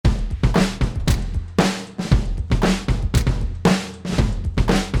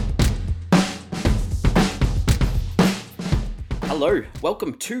Hello,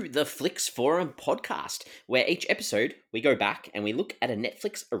 welcome to the Flix Forum podcast, where each episode we go back and we look at a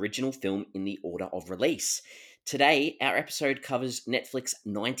Netflix original film in the order of release. Today, our episode covers Netflix's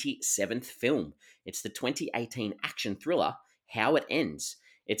 97th film. It's the 2018 action thriller, How It Ends.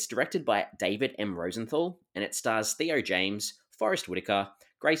 It's directed by David M. Rosenthal, and it stars Theo James, Forrest Whitaker,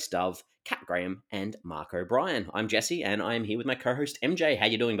 Grace Dove, Kat Graham, and Mark O'Brien. I'm Jesse, and I am here with my co-host MJ. How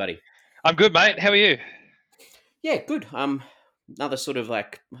you doing, buddy? I'm good, mate. How are you? Yeah, good. Another sort of I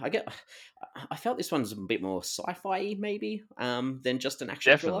felt this one's a bit more sci-fi maybe, than just an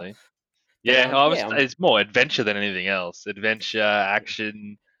action thriller. Definitely. But Yeah, it's more adventure than anything else. Adventure,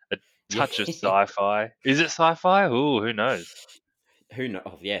 action, a yeah, touch of sci-fi. Is it sci-fi? Ooh, who knows? who knows?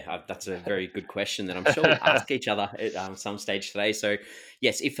 Oh, yeah, that's a very good question that I'm sure we'll ask each other at some stage today. So,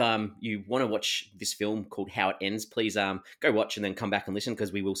 yes, if you want to watch this film called How It Ends, please go watch and then come back and listen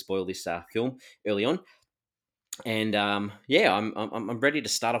because we will spoil this film early on. And yeah, I'm ready to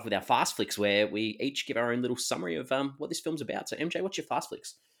start off with our fast flicks, where we each give our own little summary of what this film's about. So, MJ, what's your fast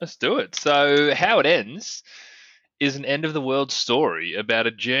flicks? Let's do it. So, How It Ends is an end of the world story about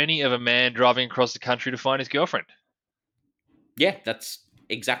a journey of a man driving across the country to find his girlfriend. Yeah, that's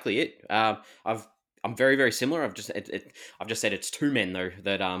exactly it. I'm very very similar. I've just said it's two men though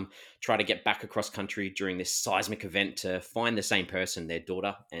that try to get back across country during this seismic event to find the same person, their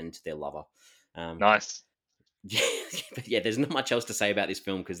daughter and their lover. Um, Nice. yeah, but yeah, there's not much else to say about this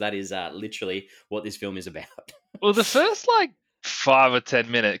film because that is literally what this film is about. Well, the first like 5 or 10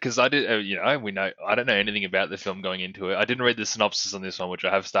 minutes, because I did, we know I don't know anything about the film going into it. I didn't read the synopsis on this one, which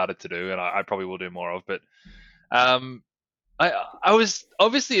I have started to do, and I probably will do more of. But um, I was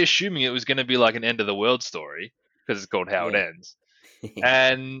obviously assuming it was going to be like an end of the world story because it's called How It Yeah. Ends,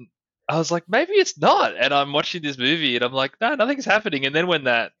 and I was like, maybe it's not. And I'm watching this movie, and I'm like, no, nothing's happening. And then when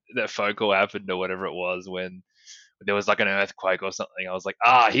that phone call happened or whatever it was, when there was like an earthquake or something, I was like,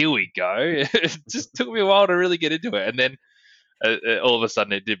 here we go. It just took me a while to really get into it, and then all of a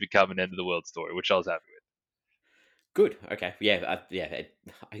sudden it did become an end of the world story, which I was happy with. Good. Okay. Yeah.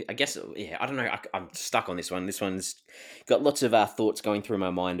 I guess. Yeah. I don't know. I'm stuck on this one. This one's got lots of thoughts going through my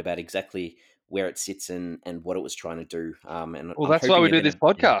mind about exactly where it sits and what it was trying to do. And Well, I'm that's why hoping we you're do this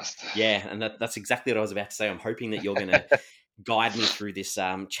gonna. podcast. Yeah. And that's exactly what I was about to say. I'm hoping that you're gonna guide me through this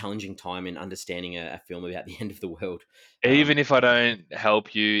challenging time in understanding a film about the end of the world. Even if I don't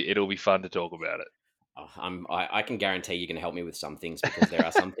help you, it'll be fun to talk about it. I can guarantee you're going to help me with some things because there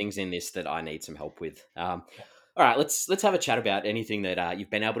are some things in this that I need some help with. All right, let's have a chat about anything that you've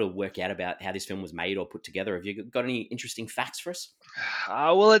been able to work out about how this film was made or put together. Have you got any interesting facts for us?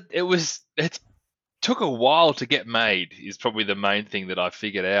 Well, it took a while to get made. Is probably the main thing that I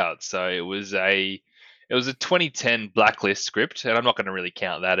figured out. So it was a 2010 Blacklist script, and I'm not going to really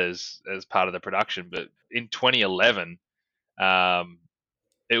count that as part of the production. But in 2011, um,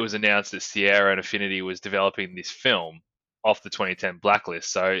 it was announced that Sierra and Affinity was developing this film off the 2010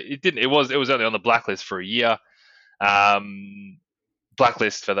 Blacklist. So it was only on the Blacklist for a year. Um,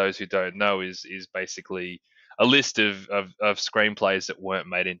 Blacklist, for those who don't know, is basically a list of screenplays that weren't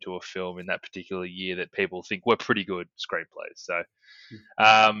made into a film in that particular year that people think were pretty good screenplays.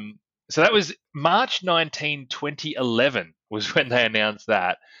 Um, so that was March 19, 2011 was when they announced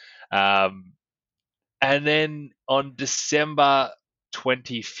that. Um, and then on December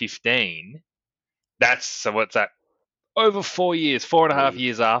 2015, so what's that? Over 4 years, 4.5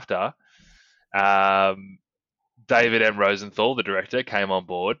 years after, um, David M. Rosenthal, the director, came on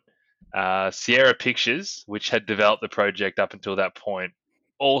board. Sierra Pictures, which had developed the project up until that point,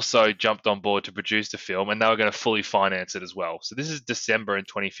 also jumped on board to produce the film, and they were going to fully finance it as well. So this is December in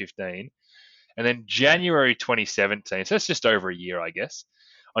 2015. And then January 2017, so that's just over a year, I guess.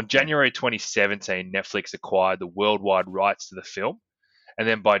 On January 2017, Netflix acquired the worldwide rights to the film. And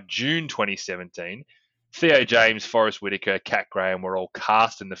then by June 2017, Theo James, Forrest Whitaker, Kat Graham were all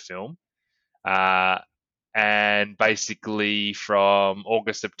cast in the film. And basically from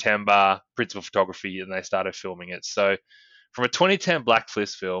August, September, principal photography, and they started filming it. So from a 2010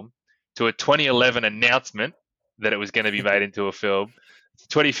 Blacklist film to a 2011 announcement that it was going to be made into a film,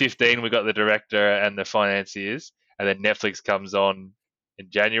 2015 we got the director and the financiers, and then Netflix comes on in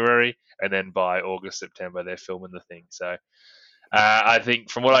January, and then by August, September they're filming the thing. So I think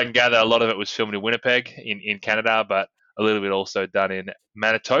from what I can gather, a lot of it was filmed in Winnipeg in Canada, but a little bit also done in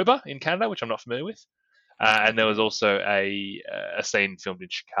Manitoba in Canada, which I'm not familiar with. And there was also a scene filmed in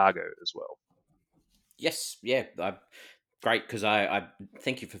Chicago as well. Yes, yeah, great because I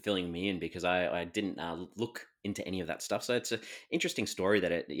thank you for filling me in because I didn't look into any of that stuff. So it's an interesting story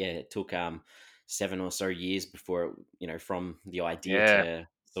that it took 7 or so years before it, from the idea Yeah. to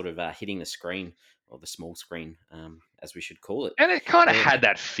sort of hitting the screen or the small screen, as we should call it. And it kind of But had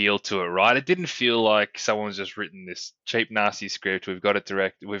that feel to it, right? It didn't feel like someone's just written this cheap, nasty script. We've got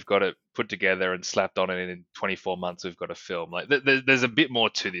it put together and slapped on it, and in 24 months we've got a film. Like there's a bit more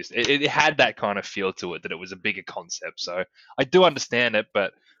to this. It had that kind of feel to it, that it was a bigger concept. So I do understand it,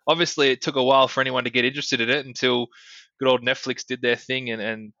 but obviously it took a while for anyone to get interested in it until good old Netflix did their thing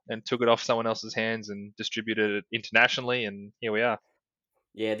and took it off someone else's hands and distributed it internationally, and here we are.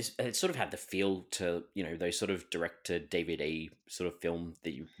 yeah, this it sort of had the feel to, those sort of direct to DVD sort of film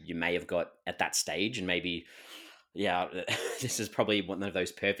that you may have got at that stage, and maybe, yeah, this is probably one of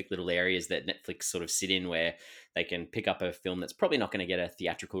those perfect little areas that Netflix sort of sit in, where they can pick up a film that's probably not going to get a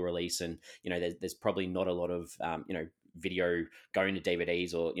theatrical release, and there's probably not a lot of video going to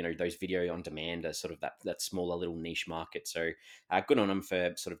DVDs, or those video on demand are sort of that smaller little niche market. So good on them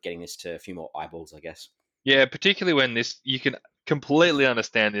for sort of getting this to a few more eyeballs, I guess. Yeah, particularly when you can completely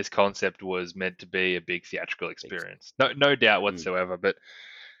understand this concept was meant to be a big theatrical experience. No doubt whatsoever. But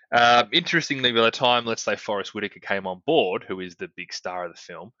interestingly, by the time, let's say, Forrest Whitaker came on board, who is the big star of the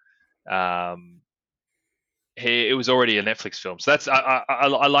film, it was already a Netflix film. So that's I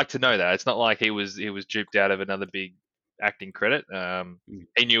like to know that. It's not like he was duped out of another big acting credit.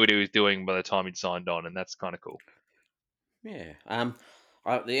 He knew what he was doing by the time he'd signed on, and that's kind of cool. Yeah.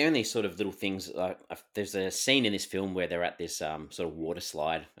 The only sort of little things, there's a scene in this film where they're at this sort of water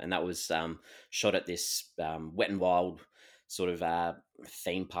slide, and that was shot at this Wet and Wild sort of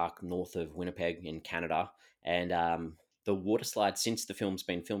theme park north of Winnipeg in Canada, and the water slide, since the film's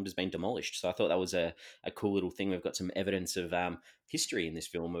been filmed, has been demolished. So I thought that was a cool little thing. We've got some evidence of history in this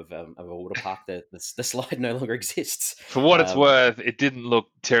film of a water park. The slide no longer exists. For what it's worth, it didn't look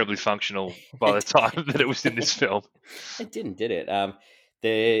terribly functional by the time that it was in this film. It didn't, did it?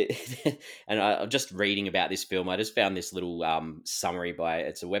 And I'm just reading about this film. I just found this little summary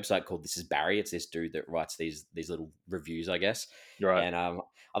it's a website called This Is Barry. It's this dude that writes these little reviews, I guess. Right. And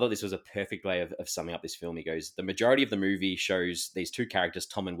I thought this was a perfect way of summing up this film. He goes, the majority of the movie shows these two characters,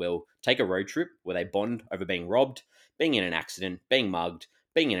 Tom and Will, take a road trip where they bond over being robbed, being in an accident, being mugged,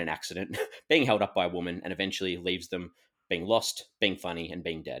 being in an accident, being held up by a woman, and eventually leaves them being lost, being funny, and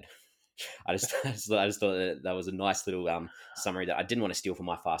being dead. I just thought that was a nice little summary that I didn't want to steal from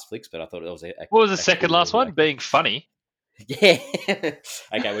my fast flicks, but I thought it was what was the second cool last one? Being funny. Yeah. Okay,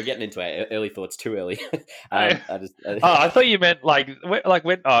 we're getting into our early thoughts too early. I thought you meant like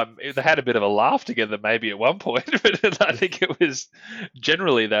when they had a bit of a laugh together maybe at one point, but I think it was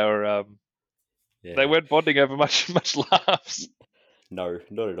generally they were they weren't bonding over much laughs. No,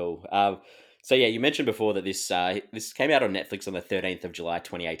 not at all. So yeah, you mentioned before that this came out on Netflix on the 13th of July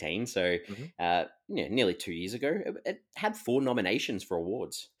 2018. So nearly 2 years ago. It had 4 nominations for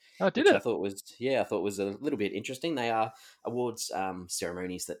awards. Oh, did it? I thought was a little bit interesting. They are awards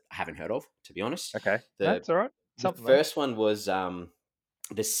ceremonies that I haven't heard of, to be honest. Okay, that's all right. The first one was the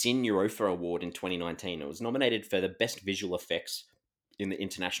Cine Europa Award in 2019. It was nominated for the best visual effects in the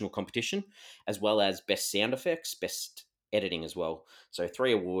international competition, as well as best sound effects, best editing as well. So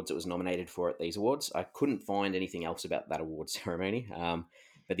 3 awards it was nominated for at these awards. I couldn't find anything else about that award ceremony.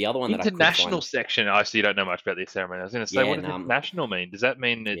 But the other one that I international section, I see you don't know much about this ceremony. I was going to say, what does international mean? Does that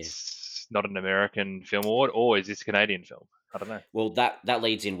mean it's not an American film award, or is this a Canadian film? I don't know. Well, that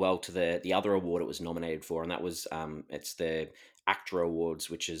leads in well to the other award it was nominated for, and that was it's the ACTRA Awards,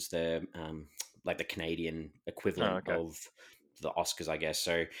 which is the like the Canadian equivalent of the Oscars, I guess.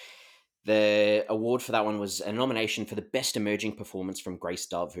 So the award for that one was a nomination for the best emerging performance from Grace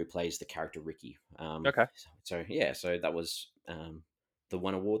Dove, who plays the character Ricky. So that was the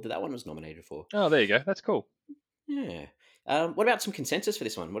one award that one was nominated for. Oh, there you go. That's cool. Yeah. What about some consensus for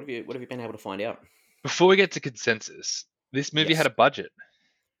this one? What have you been able to find out? Before we get to consensus, this movie had a budget.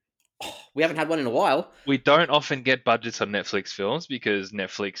 We haven't had one in a while. We don't often get budgets on Netflix films because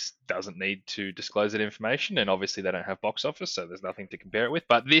Netflix doesn't need to disclose that information, and obviously they don't have box office, so there's nothing to compare it with.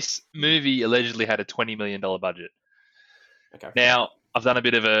 But this movie allegedly had a $20 million budget. Okay. Now, I've done a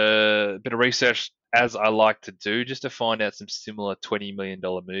bit of research, as I like to do, just to find out some similar $20 million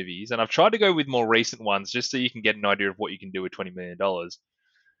movies, and I've tried to go with more recent ones just so you can get an idea of what you can do with $20 million.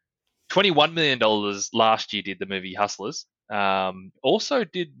 $21 million last year did the movie Hustlers. Also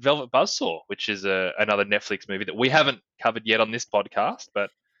did Velvet Buzzsaw, which is another Netflix movie that we haven't covered yet on this podcast, but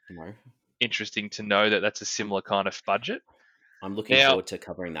interesting to know that that's a similar kind of budget. I'm looking forward to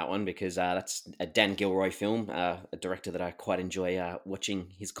covering that one because that's a Dan Gilroy film, a director that I quite enjoy watching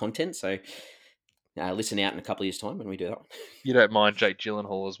his content. So listen out in a couple of years' time when we do that one. You don't mind Jake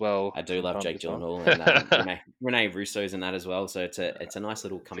Gyllenhaal as well? I do love Jake Gyllenhaal, and Renee Russo's in that as well. So it's a nice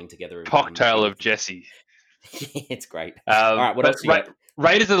little coming together. Cocktail of Jesse. It's great. All right, what But else you got?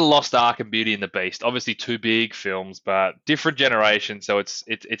 Raiders of the Lost Ark and Beauty and the Beast, obviously two big films, but different generations, so it's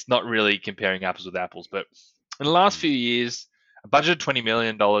not really comparing apples with apples. But in the last few years, a budget of $20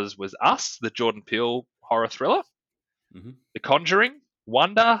 million was Us, the Jordan Peele horror thriller, Mm-hmm. The Conjuring,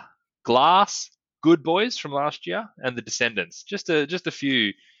 Wonder, Glass, Good Boys from last year, and The Descendants. Just a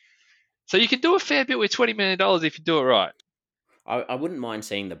few. So you can do a fair bit with $20 million if you do it right. I wouldn't mind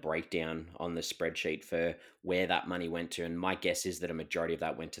seeing the breakdown on the spreadsheet for where that money went to, and my guess is that a majority of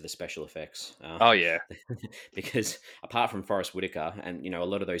that went to the special effects. Oh yeah, Because apart from Forrest Whitaker, and a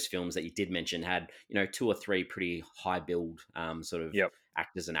lot of those films that you did mention had two or three pretty high build sort of yep.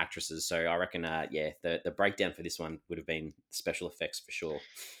 actors and actresses. So I reckon, the breakdown for this one would have been special effects for sure.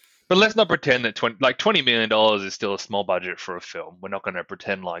 But let's not pretend that $20 million is still a small budget for a film. We're not going to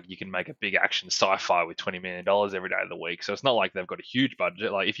pretend like you can make a big action sci-fi with $20 million every day of the week. So it's not like they've got a huge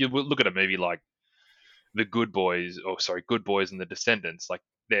budget. Like if you look at a movie like The Good Boys, Good Boys and The Descendants, like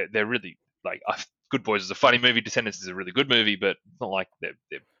they're really like Good Boys is a funny movie. Descendants is a really good movie, but it's not like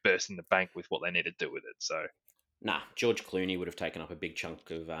they're bursting the bank with what they need to do with it. So Nah, George Clooney would have taken up a big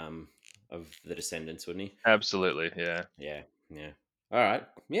chunk of the Descendants, wouldn't he? absolutely, yeah. Yeah, yeah. All right,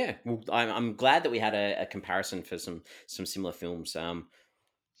 yeah. Well, I'm glad that we had a comparison for some similar films.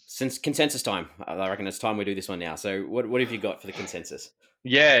 Since consensus time, I reckon it's time we do this one now. So, what have you got for the consensus?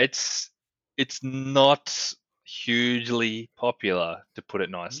 Yeah, it's not hugely popular, to put it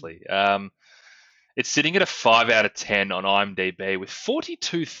nicely. It's sitting at a 5 out of 10 on IMDb with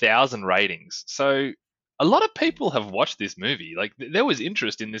 42,000 ratings. So a lot of people have watched this movie. Like there was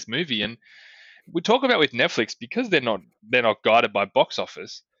interest in this movie, and we talk about with Netflix because they're not guided by box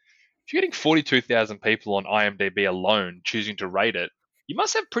office. If you're getting 42,000 people on IMDb alone choosing to rate it, you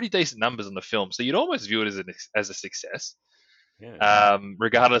must have pretty decent numbers on the film. So you'd almost view it as a success, Yeah.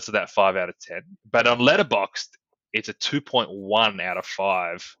 regardless of that 5 out of 10. But on Letterboxd, it's a 2.1 out of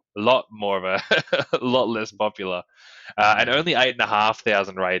 5. A lot more of a lot less popular, and only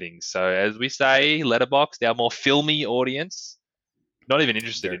 8,500 ratings. So as we say, Letterboxd, our more filmy audience, not even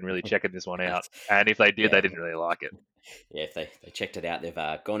interested Very, in really checking this one out. And if they did, yeah, they didn't really like it. yeah. If they checked it out, they've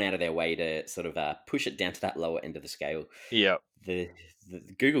gone out of their way to sort of push it down to that lower end of the scale. Yeah. The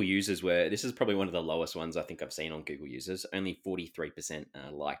Google users were. This is probably one of the lowest ones I think I've seen on Google users. Only 43%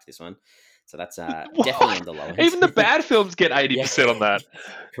 liked this one, so that's definitely on the low end. Even the bad films get 80% on that.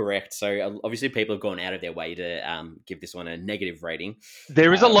 Correct. So obviously, people have gone out of their way to give this one a negative rating.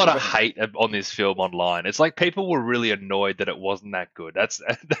 There is a lot of hate on this film online. It's like people were really annoyed that it wasn't that good. That's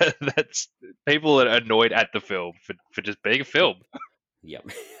people are annoyed at the film for just being a film. Yep.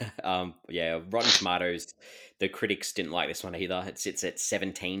 Yeah. Rotten Tomatoes. The critics didn't like this one either. It sits at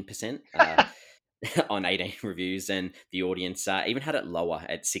 17% on 18 reviews, and the audience even had it lower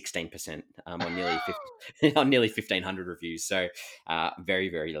at 16% on nearly 50, on nearly 1,500 reviews. So very,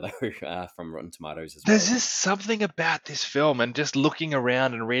 very low from Rotten Tomatoes as well. There's just something about this film, and just looking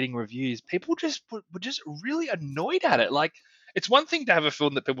around and reading reviews, people just were just really annoyed at it. Like, it's one thing to have a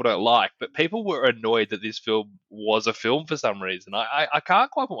film that people don't like, but people were annoyed that this film was a film for some reason. I can't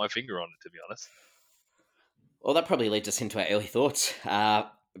quite put my finger on it, to be honest. Well, that probably leads us into our early thoughts.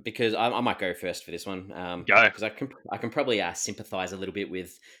 Because I might go first for this one. Go. Because I can probably sympathize a little bit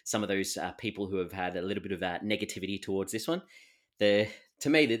with some of those people who have had a little bit of negativity towards this one. To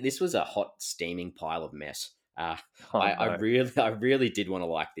me, this was a hot, steaming pile of mess. I really did want to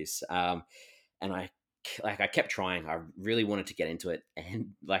like this, and I kept trying. I really wanted to get into it,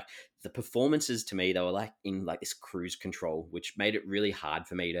 and like the performances to me, they were like in like this cruise control, which made it really hard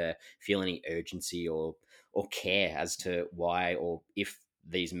for me to feel any urgency or care as to why or if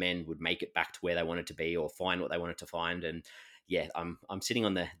these men would make it back to where they wanted to be or find what they wanted to find. And yeah, I'm sitting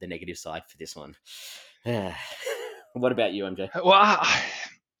on the negative side for this one. What about you, MJ? Well,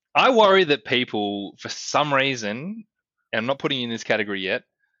 I worry that people, for some reason, and I'm not putting you in this category yet,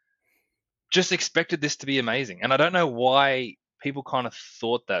 just expected this to be amazing. And I don't know why people kind of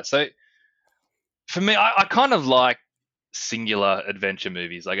thought that. So for me, I kind of like singular adventure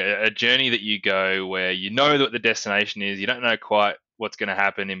movies, like a journey that you go where you know what the destination is, you don't know quite what's going to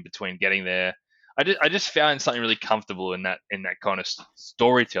happen in between getting there. I just found something really comfortable in that kind of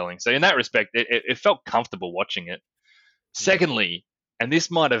storytelling. So in that respect, it felt comfortable watching it. Secondly, and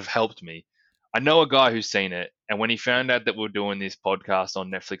this might have helped me, I know a guy who's seen it, and when he found out that we're doing this podcast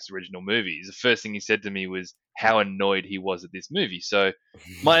on Netflix original movies, the first thing he said to me was how annoyed he was at this movie. So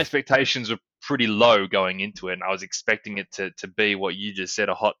my expectations were pretty low going into it, and I was expecting it to be what you just said,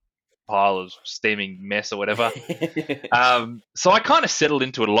 a hot pile of steaming mess or whatever. So I kind of settled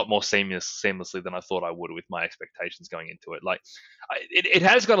into it a lot more seamlessly than I thought I would with my expectations going into it. Like, it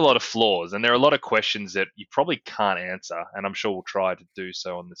has got a lot of flaws, and there are a lot of questions that you probably can't answer, and I'm sure we'll try to do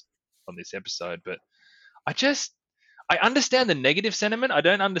so on this episode. But I just I understand the negative sentiment. I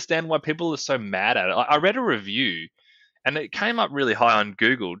don't understand why people are so mad at it. I read a review, and it came up really high on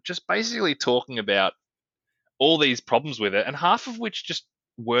Google, just basically talking about all these problems with it, and half of which just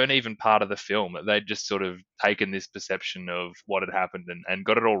weren't even part of the film. They'd just sort of taken this perception of what had happened and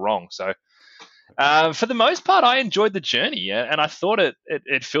got it all wrong. So, for the most part, I enjoyed the journey, and I thought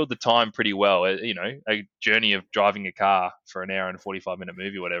it filled the time pretty well. A journey of driving a car for an hour and 45-minute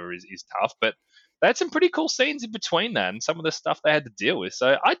movie, whatever, is tough, but they had some pretty cool scenes in between that, and some of the stuff they had to deal with.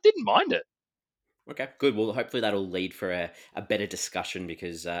 So I didn't mind it. Okay, good. Well, hopefully that'll lead for a better discussion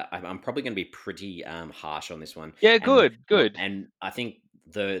because I'm probably going to be pretty harsh on this one, Yeah, and good, good. and I think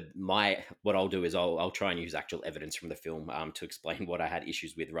what I'll do is I'll try and use actual evidence from the film to explain what I had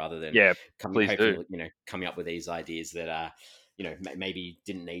issues with, rather than Yeah, please do. hoping coming up with these ideas that maybe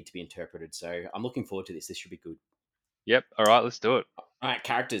didn't need to be interpreted. So I'm looking forward to this. This should be good. Yep. All right, let's do it. All right,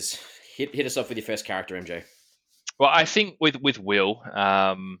 characters. Hit us off with your first character, MJ. Well, I think with Will,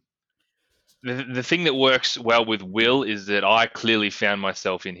 the thing that works well with Will is that I clearly found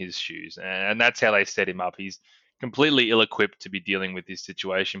myself in his shoes, and that's how they set him up. He's completely ill-equipped to be dealing with this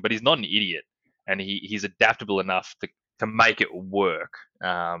situation, but he's not an idiot, and he's adaptable enough to make it work.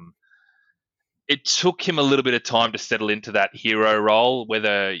 It took him a little bit of time to settle into that hero role.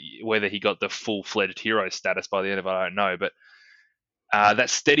 Whether he got the full-fledged hero status by the end of it, I don't know, but that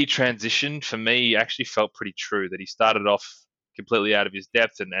steady transition for me actually felt pretty true. That he started off completely out of his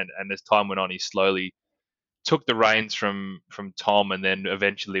depth, and as time went on, he slowly took the reins from Tom, and then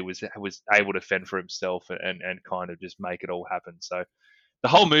eventually was able to fend for himself and kind of just make it all happen. So the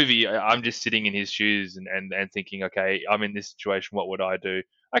whole movie, I'm just sitting in his shoes and thinking, okay, I'm in this situation. What would I do?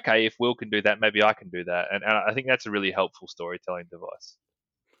 Okay, if Will can do that, maybe I can do that. And I think that's a really helpful storytelling device.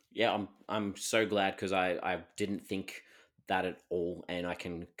 Yeah, I'm so glad because I didn't think that at all, and I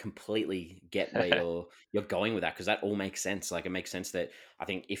can completely get where you're going with that because that all makes sense. Like it makes sense that I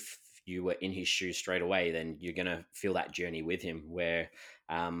think if you were in his shoes straight away, then you're gonna feel that journey with him. Where,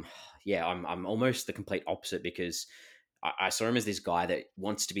 yeah, I'm almost the complete opposite because I saw him as this guy that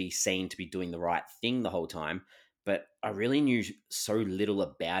wants to be seen to be doing the right thing the whole time, but I really knew so little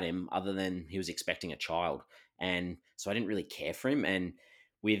about him other than he was expecting a child, and so I didn't really care for him. And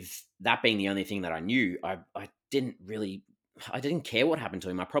with that being the only thing that I knew, I didn't really. I didn't care what happened to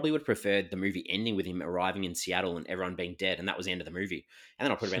him. I probably would have preferred the movie ending with him arriving in Seattle and everyone being dead, and that was the end of the movie. And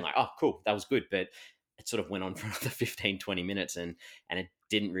then I could have been like, oh, cool, that was good. But it sort of went on for another 15, 20 minutes, and it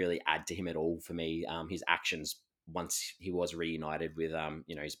didn't really add to him at all for me. His actions once he was reunited with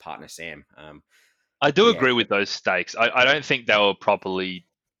his partner Sam. I do Yeah, agree with those stakes. I don't think they were properly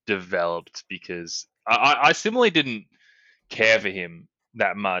developed because I similarly didn't care for him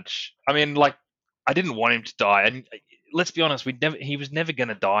that much. I mean, like, I didn't want him to die, and let's be honest, he was never going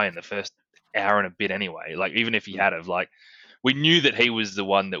to die in the first hour and a bit anyway. Like, even if he had of, like, we knew that he was the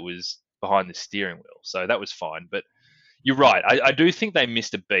one that was behind the steering wheel, so that was fine. But you're right. I do think they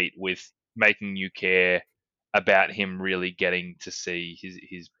missed a beat with making you care about him really getting to see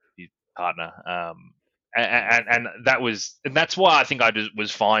his partner. And that's why I think I just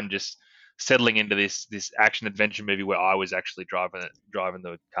was fine just settling into this action adventure movie where I was actually driving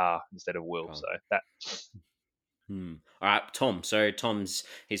the car instead of Will. oh, So that All right, Tom. So Tom's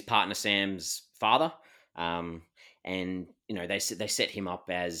his partner Sam's father, um, and they set him up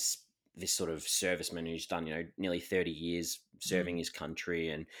as this sort of serviceman who's done nearly 30 years serving mm, his country,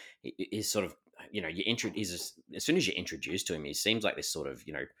 and is sort of he's as soon as you're introduced to him, he seems like this sort of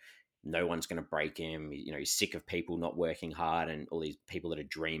no one's going to break him. He's sick of people not working hard and all these people that are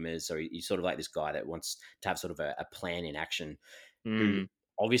dreamers. So he's sort of like this guy that wants to have sort of a plan in action, who mm,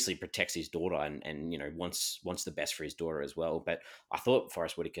 obviously protects his daughter and wants the best for his daughter as well. But I thought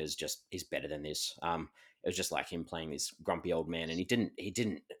Forrest Whitaker is better than this. It was just like him playing this grumpy old man, and he didn't.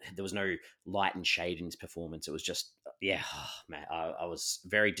 There was no light and shade in his performance. It was just yeah, man. I was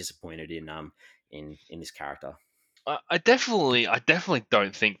very disappointed in this character. I definitely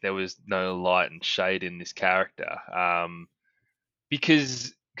don't think there was no light and shade in this character.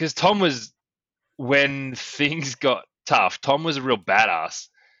 Because Tom was, when things got tough, Tom was a real badass.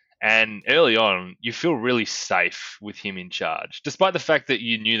 And early on, you feel really safe with him in charge, despite the fact that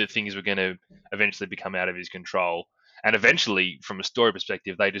you knew that things were going to eventually become out of his control. And eventually, from a story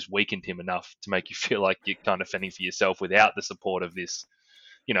perspective, they just weakened him enough to make you feel like you're kind of fending for yourself without the support of this,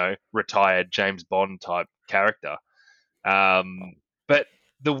 retired James Bond type character. Um, but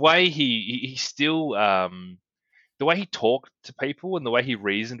the way he still the way he talked to people and the way he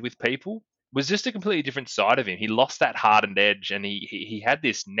reasoned with people was just a completely different side of him. He lost that hardened edge, and he had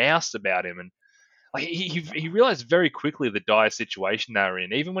this nous about him, and like he realized very quickly the dire situation they were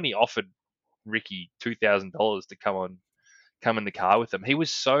in. Even when he offered Ricky $2,000 to come in the car with him, he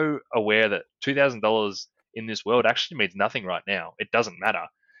was so aware that $2,000 in this world actually means nothing right now. It doesn't matter.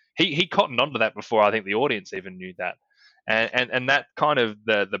 He cottoned onto that before I think the audience even knew that, and that kind of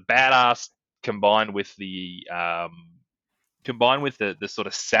the badass combined with the sort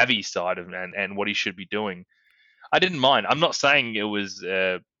of savvy side of and what he should be doing. I didn't mind. I'm not saying he was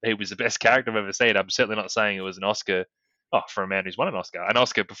the best character I've ever seen. I'm certainly not saying it was an Oscar. Oh, for a man who's won an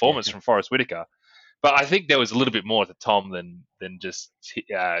Oscar Yeah, performance from Forrest Whitaker. But I think there was a little bit more to Tom than just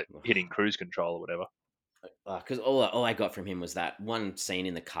hitting cruise control or whatever. because all I got from him was that one scene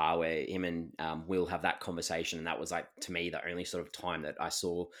in the car where him and Will have that conversation, and that was like to me the only sort of time that I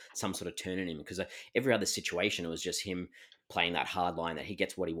saw some sort of turn in him. Because every other situation, it was just him playing that hard line that he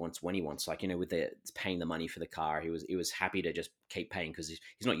gets what he wants when he wants. Like with the paying the money for the car, he was happy to just keep paying because he's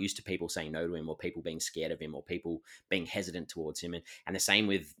not used to people saying no to him or people being scared of him or people being hesitant towards him. And the same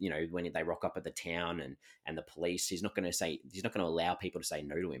with when they rock up at the town and the police, he's not going to allow people to say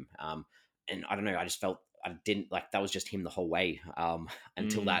no to him. And I don't know, I just felt I didn't like that was just him the whole way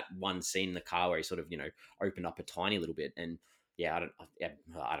until Mm, that one scene in the car where he sort of opened up a tiny little bit. And yeah,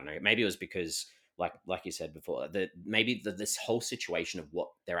 I don't know, maybe it was because like you said before, maybe this whole situation of what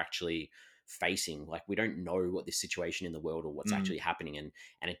they're actually facing, like we don't know what this situation in the world or what's mm. actually happening, and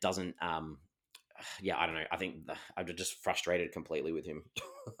it doesn't yeah, I don't know, I think I'm just frustrated completely with him.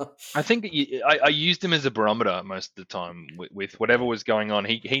 I think I used him as a barometer most of the time with whatever Yeah, was going on.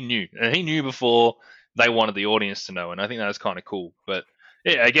 He knew, and he knew before they wanted the audience to know, and I think that was kind of cool. But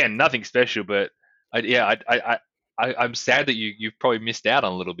yeah, again, nothing special. But I'm sad that you've probably missed out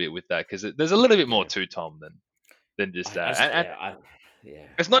on a little bit with that because there's a little bit more yeah. to Tom than just I that. just And yeah,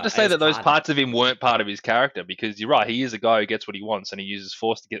 it's not to say it's that those hard. parts of him weren't part of his character because you're right. He is a guy who gets what he wants, and he uses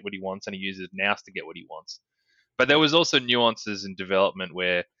force to get what he wants, and he uses nous to get what he wants. But there was also nuances in development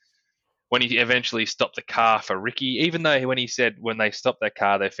where when he eventually stopped the car for Ricky, even though when he said when they stopped that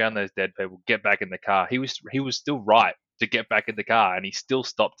car, they found those dead people, get back in the car. He was still right to get back in the car, and he still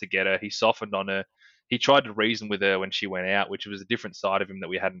stopped to get her. He softened on her. He tried to reason with her when she went out, which was a different side of him that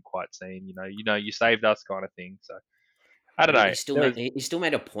we hadn't quite seen. You saved us, kind of thing. So I don't But know. There was he still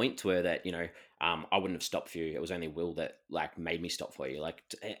made a point to her that I wouldn't have stopped for you. It was only Will that like made me stop for you. Like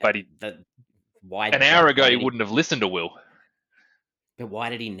but he, that. Why an hour like ago why he did he? wouldn't have listened to Will. But why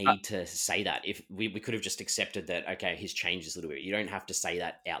did he Uh, need to say that? If we could have just accepted that, okay, he's changed this a little bit. You don't have to say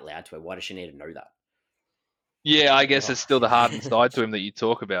that out loud to her. Why does she need to know that? yeah, I Like, guess oh. it's still the hardened side to him that you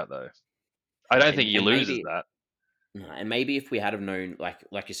talk about, though. I don't think he And loses maybe that. no, and maybe if we had have known, like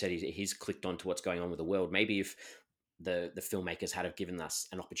you said, he's clicked onto what's going on with the world. Maybe if the filmmakers had have given us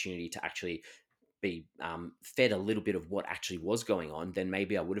an opportunity to actually be fed a little bit of what actually was going on, then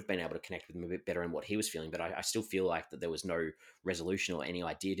maybe I would have been able to connect with him a bit better and what he was feeling. But I still feel like that there was no resolution or any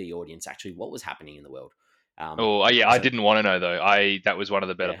idea to the audience actually what was happening in the world. Oh, yeah, I So didn't want to know though. That was one of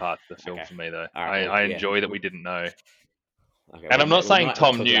the better yeah, parts of the film okay, for me though. all right, I enjoy that we didn't know. okay, And I'm not we saying might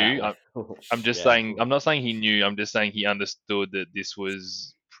Tom talk about knew. that. I'm just Yeah, saying I'm not saying he knew. I'm just saying he understood that this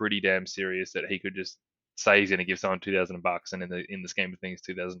was pretty damn serious. That he could just say he's going to give someone $2,000, and in the scheme of things,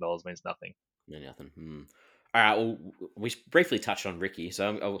 $2,000 means nothing. no, nothing. All right. Well, we briefly touched on Ricky,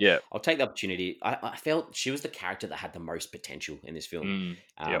 so Yeah. I'll take the opportunity. I felt she was the character that had the most potential in this film. Mm,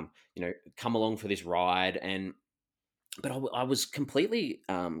 yep. Come along for this ride, but I was completely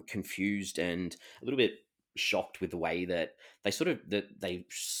confused and a little bit shocked with the way that they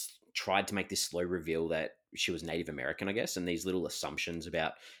tried to make this slow reveal that she was Native American, I guess, and these little assumptions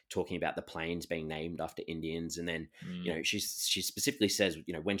about talking about the plains being named after Indians, and then Mm, she specifically says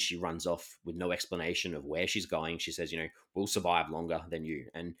when she runs off with no explanation of where she's going, she says we'll survive longer than you,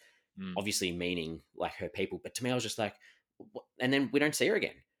 and mm, obviously meaning like her people. But to me, I was just like, what? And then we don't see her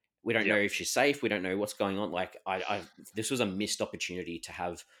again. We don't know yep. if she's safe. We don't know what's going on. Like this was a missed opportunity to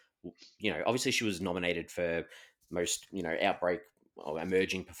have. Obviously she was nominated for most outbreak or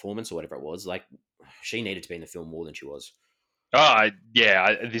emerging performance or whatever it was. Like she needed to be in the film more than she was. Oh,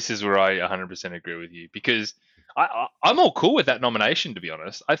 yeah. This is where I 100% agree with you because I'm all cool with that nomination. To be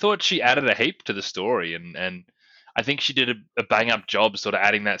honest, I thought she added a heap to the story, and I think she did a bang up job, sort of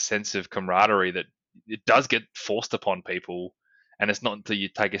adding that sense of camaraderie that it does get forced upon people, and it's not until you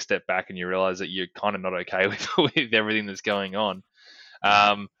take a step back and you realize that you're kind of not okay with everything that's going on.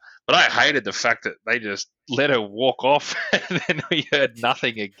 Mm. Um, but I hated the fact that they just let her walk off, and then we heard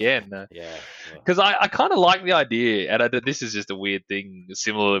nothing again. Yeah. Well, Because I kind of like the idea, and this is just a weird thing,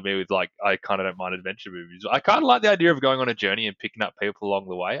 similar to me with like I kind of don't mind adventure movies. I kind of like the idea of going on a journey and picking up people along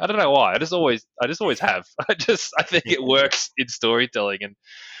the way. I don't know why. I just always have. I think it works in storytelling. And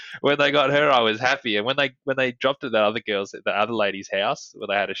when they got her, I was happy. And when they dropped at the other lady's house where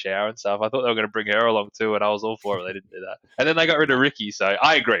they had a shower and stuff, I thought they were going to bring her along too, and I was all for it. They didn't do that, and then they got rid of no. Ricky. So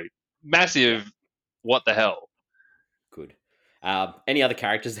I agree. Yeah. Massive. What the hell? Good. Any other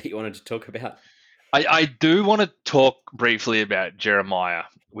characters that you wanted to talk about? I do want to talk briefly about Jeremiah,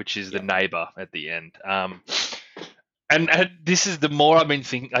 which is the Yep. neighbor at the end. And this is the more I've been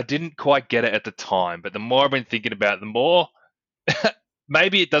thinking. I didn't quite get it at the time, but the more I've been thinking about it, the more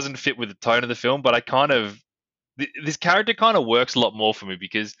maybe it doesn't fit with the tone of the film, but this character kind of works a lot more for me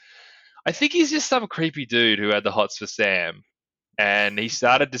because I think he's just some creepy dude who had the hots for Sam, and he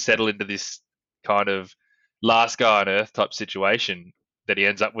started to settle into this kind of last guy on earth type situation that he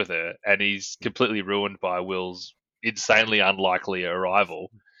ends up with her, and he's completely ruined by Will's insanely unlikely arrival.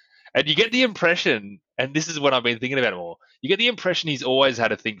 And you get the impression, and this is what I've been thinking about more. You get the impression he's always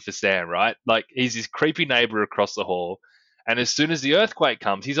had a thing for Sam, right? Like he's this creepy neighbor across the hall, and as soon as the earthquake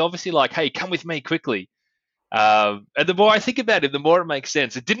comes, he's obviously like, "Hey, come with me quickly." And the more I think about it, the more it makes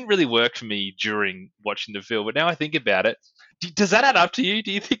sense. It didn't really work for me during watching the film, but now I think about it, does that add up to you?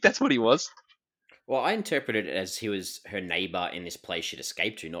 Do you think that's what he was? Well, I interpreted it as he was her neighbor in this place she'd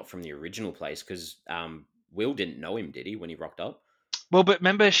escaped to, not from the original place, because Will didn't know him, did he, when he rocked up? Well, but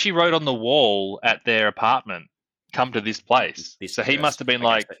remember, she wrote on the wall at their apartment, "Come to this place." This So he address. must have been Okay,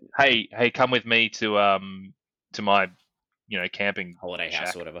 like, so "Hey, come with me to my, camping holiday house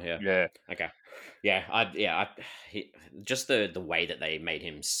shack." or whatever. Yeah. Yeah. Okay. Just the way that they made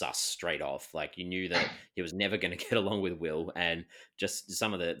him sus straight off, like you knew that he was never going to get along with Will, and just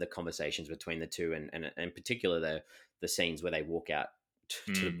some of the conversations between the two, and in particular the scenes where they walk out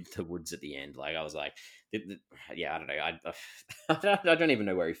to Mm. the woods at the end. Like I was like, yeah, I don't know, I don't even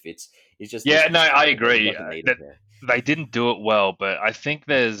know where he fits. He's just Yeah, no, this I character that agree doesn't need it. that they didn't do it well, but I think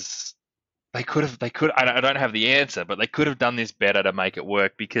they could. I don't have the answer, but they could have done this better to make it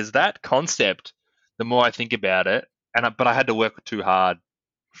work because that concept. The more I think about it, but I had to work too hard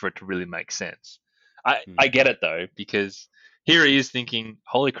for it to really make sense. I Hmm. get it though because here he is thinking,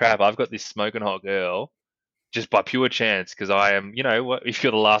 "Holy crap! I've got this smoking hot girl just by pure chance because I am, what if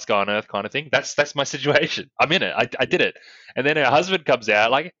you're the last guy on earth kind of thing. That's my situation. I'm in it. I did it." And then her husband comes out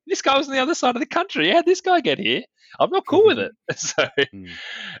like, "This guy was on the other side of the country. How did this guy get here? I'm not cool with it." So Hmm.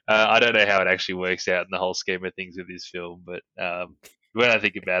 I don't know how it actually works out in the whole scheme of things with this film, but when I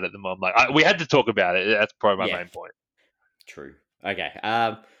think about it, the more I'm like, we had to talk about it. That's probably my Yeah, main point. true. Okay.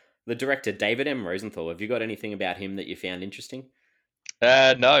 The director David M. Rosenthal. Have you got anything about him that you found interesting?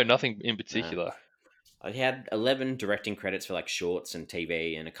 No, nothing in No. particular. I had 11 directing credits for like shorts and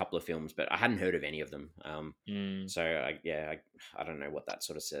TV and a couple of films, but I hadn't heard of any of them. Mm. So I don't know what that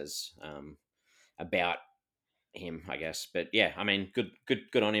sort of says about him, I guess. But yeah, I mean,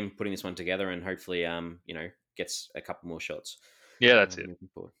 good on him putting this one together, and hopefully, gets a couple more shots. Yeah, that's it. Moving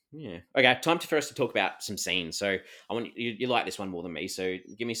forward. Yeah. Okay, for us to talk about some scenes. So I want you like this one more than me. So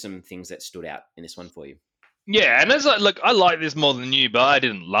give me some things that stood out in this one for you. Yeah, and look, I like this more than you, but I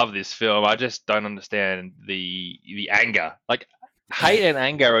didn't love this film. I just don't understand the anger. Like hate and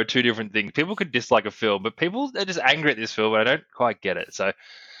anger are two different things. People could dislike a film, but people are just angry at this film, and I don't quite get it. So,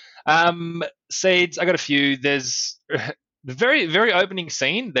 seeds, I got a few. There's the very very opening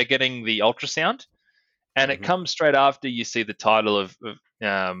scene. They're getting the ultrasound, and it Hmm. comes straight after you see the title of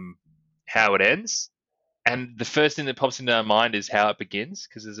how it ends. And the first thing that pops into our mind is how it begins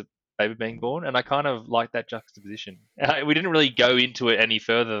because there's a baby being born, and I kind of like that juxtaposition. We didn't really go into it any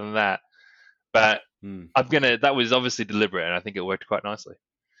further than that, but Hmm. that was obviously deliberate, and I think it worked quite nicely.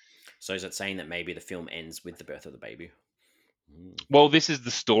 So is it saying that maybe the film ends with the birth of the baby? Mm. Well, this is the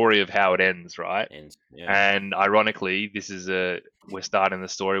story of how it ends, right? Ends, yeah. And ironically, we're starting the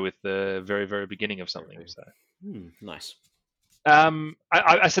story with the very very beginning of something. So. Nice.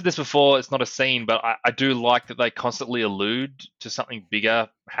 I said this before. It's not a scene, but I do like that they constantly allude to something bigger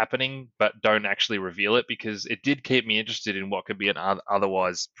happening, but don't actually reveal it because it did keep me interested in what could be an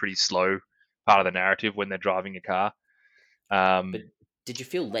otherwise pretty slow part of the narrative when they're driving a car. But Um, did you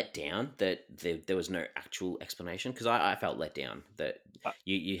feel let down that there was no actual explanation? Because I felt let down that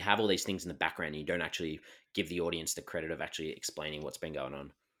you have all these things in the background and you don't actually give the audience the credit of actually explaining what's been going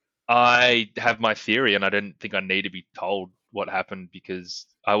on. I have my theory, and I don't think I need to be told what happened because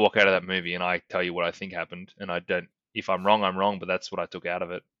I walk out of that movie and I tell you what I think happened, and I don't. If I'm wrong, I'm wrong, but that's what I took out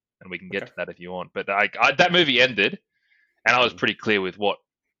of it, and we can get Okay. to that if you want. But that movie ended, and I was Mm. pretty clear with what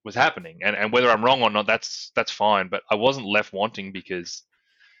was happening, and whether I'm wrong or not, that's fine. But I wasn't left wanting because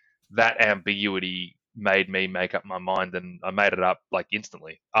that ambiguity made me make up my mind, and I made it up like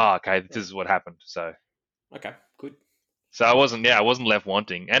instantly. Ah, okay, this Yeah. is what happened. Okay. Good. So I wasn't left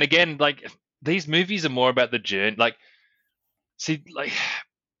wanting. And again, like these movies are more about the journey. Like, see, like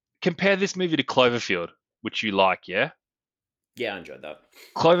compare this movie to Cloverfield, which you like, yeah. Yeah, I enjoyed that.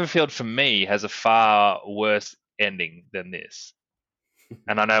 Cloverfield for me has a far worse ending than this.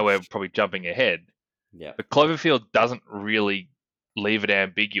 And I know we're probably jumping ahead, Yeah. but Cloverfield doesn't really leave it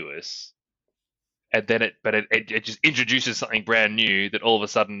ambiguous. And then it just introduces something brand new that all of a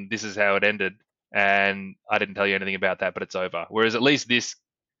sudden this is how it ended. And I didn't tell you anything about that, but it's over. Whereas at least this,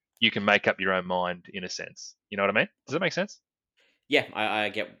 you can make up your own mind in a sense. You know what I mean? Does that make sense? Yeah, I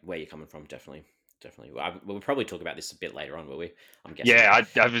get where you're coming from. Definitely. Definitely. We'll probably talk about this a bit later on, will we? I'm guessing. Yeah, I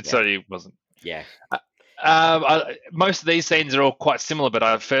would Yeah. say it wasn't. Yeah. Most of these scenes are all quite similar,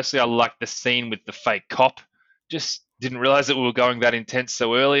 but firstly, I like the scene with the fake cop. Just didn't realize that we were going that intense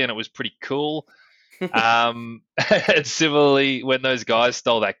so early, and it was pretty cool. And similarly, when those guys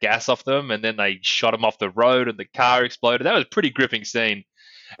stole that gas off them, and then they shot them off the road, and the car exploded, that was a pretty gripping scene.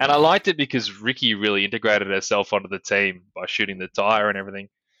 And I liked it because Ricky really integrated herself onto the team by shooting the tire and everything.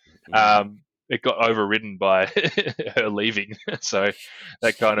 It got overridden by her leaving, so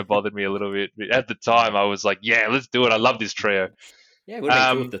that kind of bothered me a little bit. At the time, I was like, "Yeah, let's do it. I love this trio." Yeah, it would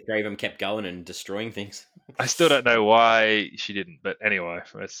have been cool if Um, the three of them kept going and destroying things. I still don't know why she didn't, but anyway,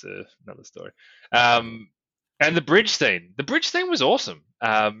 that's another story. Yeah. And the bridge scene was awesome,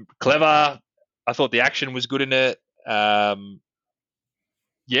 clever. I thought the action was good in it.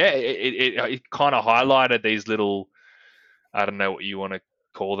 Yeah, it kind of highlighted these little, I don't know what you want to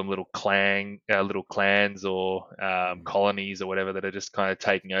call them, little clans or colonies or whatever that are just kind of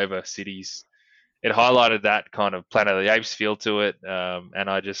taking over cities. It highlighted that kind of Planet of the Apes feel to it, and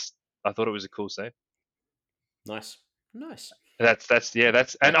I thought it was a cool scene. Nice. Nice. And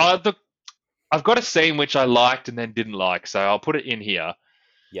I've got a scene which I liked and then didn't like, so I'll put it in here.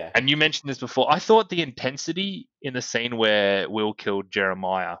 Yeah. And you mentioned this before. I thought the intensity in the scene where Will killed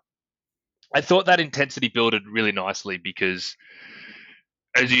Jeremiah, I thought that intensity builded really nicely because,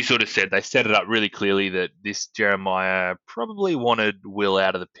 as you sort of said, they set it up really clearly that this Jeremiah probably wanted Will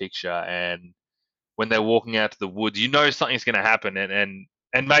out of the picture. And when they're walking out to the woods, you know something's going to happen.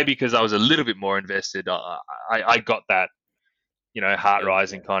 And maybe because I was a little bit more invested, I got that, heart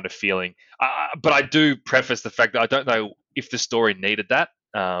rising kind of feeling. But I do preface the fact that I don't know if the story needed that.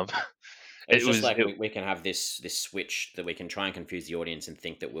 It's just like we can have this switch that we can try and confuse the audience and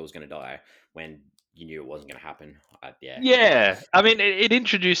think that Will's going to die when you knew it wasn't going to happen. Yeah. Yeah, I mean, it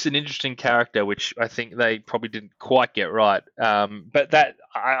introduced an interesting character, which I think they probably didn't quite get right. But that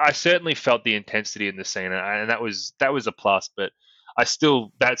I certainly felt the intensity in the scene, and that was a plus. But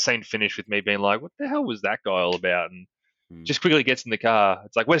that scene finished with me being like, "What the hell was that guy all about?" And just quickly gets in the car.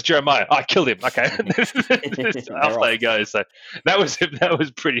 It's like, "Where's Jeremiah? Oh, I killed him." Okay, off they go. So that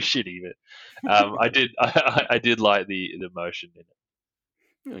was pretty shitty. But I did like the motion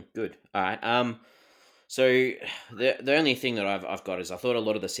in it. Good. All right. So the only thing that I've got is I thought a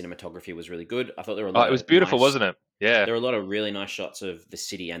lot of the cinematography was really good. I thought there were a Oh, lot it was of beautiful, nice. wasn't it? Yeah. There were a lot of really nice shots of the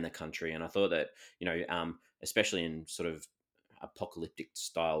city and the country, and I thought that especially in sort of apocalyptic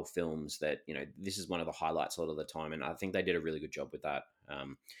style films, that this is one of the highlights a lot of the time, and I think they did a really good job with that.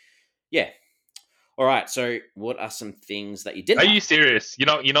 Yeah. All right. So, what are some things that you didn't Are like? you serious? You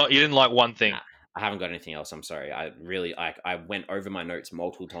didn't like one thing. Nah, I haven't got anything else. I'm sorry. I went over my notes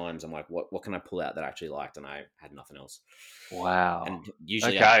multiple times. I'm like, what can I pull out that I actually liked? And I had nothing else. Wow. And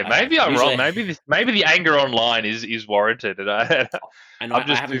usually, Okay, maybe I'm wrong. Maybe the anger online is warranted, and I'm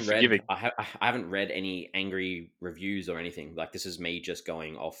just too forgiving. I haven't read any angry reviews or anything. Like, this is me just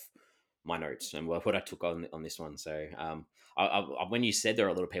going off my notes and what I took on this one. So, when you said there are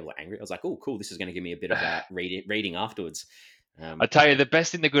a lot of people angry, I was like, oh, cool. This is going to give me a bit of that reading afterwards. I tell you, the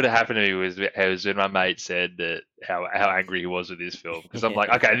best thing that could have happened to me was when my mate said that how angry he was with this film, because I'm like,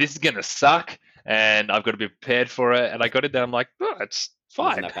 okay, this is gonna suck, and I've got to be prepared for it. And I got it there, I'm like, oh, it's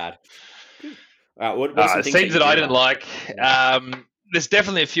fine. Wasn't that bad? What are some things scenes that I didn't like? There's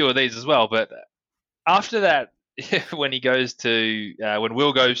definitely a few of these as well, but after that, when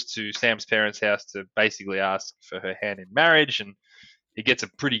Will goes to Sam's parents' house to basically ask for her hand in marriage, and he gets a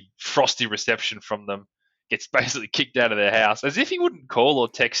pretty frosty reception from them, gets basically kicked out of their house, as if he wouldn't call or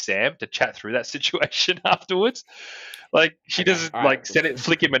text Sam to chat through that situation afterwards. Like, she doesn't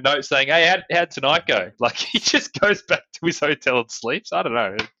flick him a note saying, "Hey, how'd tonight go?" Like, he just goes back to his hotel and sleeps. I don't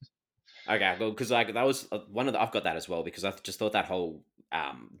know. Okay, well, because that was one of I've got that as well, because I just thought that whole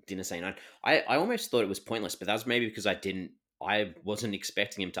dinner scene. I almost thought it was pointless, but that was maybe because I didn't I wasn't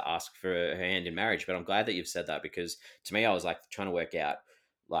expecting him to ask for her hand in marriage, but I'm glad that you've said that, because to me, I was like trying to work out,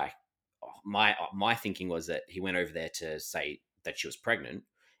 like, my thinking was that he went over there to say that she was pregnant,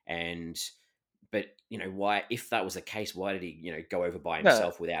 and but why, if that was the case, why did he go over by No,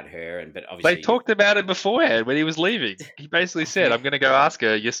 himself without her? And but they obviously, talked about it beforehand when he was leaving. He basically said, yeah, "I'm going to go ask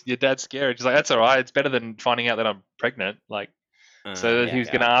her. Your dad's scared." She's like, "That's all right. It's better than finding out that I'm pregnant." Like, so he yeah, was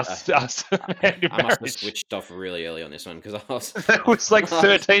okay, going to ask us hand in I must have marriage. switched off really early on this one, because I was, That was like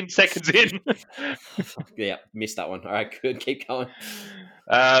 13 seconds in. yeah, missed that one. All right, good, keep going.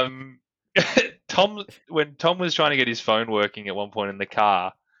 Um, when Tom was trying to get his phone working at one point in the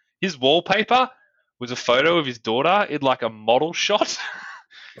car, his wallpaper was a photo of his daughter in like a model shot.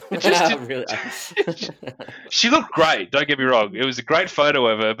 It just did. Really, She looked great. Don't get me wrong. It was a great photo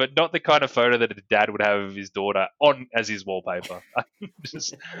of her, but not the kind of photo that a dad would have of his daughter on as his wallpaper.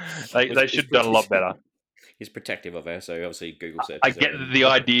 Just, they should have done a lot better. He's protective of her, so obviously Google I searches get her. that the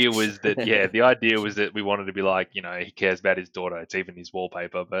idea was that the idea was that we wanted to be like, he cares about his daughter. It's even his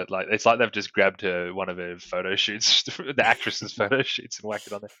wallpaper, but like it's like they've just grabbed one of her photo shoots, the actress's photo shoots, and whacked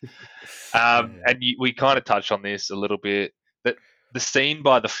it on there. And we kind of touched on this a little bit, that the scene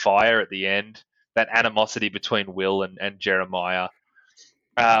by the fire at the end, that animosity between Will and Jeremiah.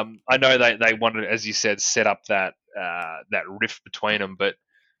 I know they wanted, as you said, set up that rift between them, but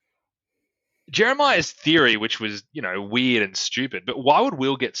Jeremiah's theory, which was, weird and stupid, but why would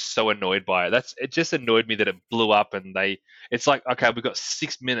Will get so annoyed by it? It just annoyed me that it blew up, and it's like, okay, we've got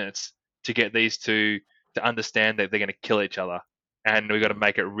 6 minutes to get these two to understand that they're going to kill each other, and we've got to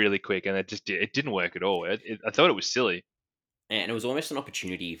make it really quick, and it didn't work at all. I thought it was silly. And it was almost an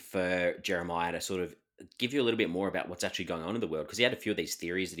opportunity for Jeremiah to sort of give you a little bit more about what's actually going on in the world, because he had a few of these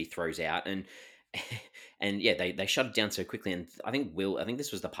theories that he throws out, and and yeah, they shut it down so quickly. And I think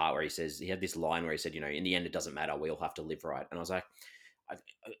this was the part where he had this line where he said, in the end, it doesn't matter. We all have to live right. And I was like,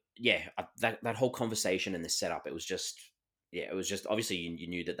 that whole conversation and the setup, it was just, yeah, it was just, obviously you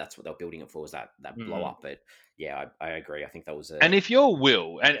knew that that's what they were building it for, was that blow up. But yeah, I agree. I think that was And if you're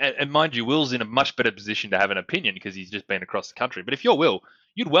Will, and mind you, Will's in a much better position to have an opinion because he's just been across the country. But if you're Will,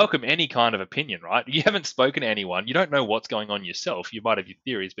 you'd welcome any kind of opinion, right? You haven't spoken to anyone. You don't know what's going on yourself. You might have your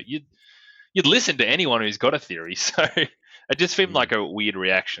theories, but you'd listen to anyone who's got a theory. So it just seemed like a weird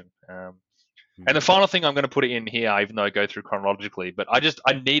reaction. And the final thing I'm going to put it in here, even though I go through chronologically, but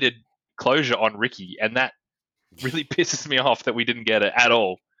I needed closure on Ricky, and that really pisses me off that we didn't get it at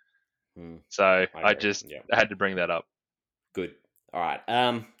all. So I had to bring that up. Good. All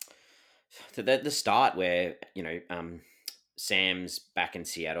right. So the start where Sam's back in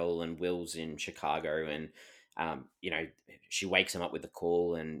Seattle and Will's in Chicago, and she wakes him up with the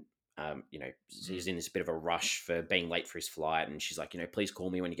call, and he's in this bit of a rush for being late for his flight, and she's like, please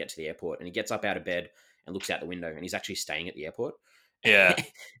call me when you get to the airport. And he gets up out of bed and looks out the window, and he's actually staying at the airport. Yeah.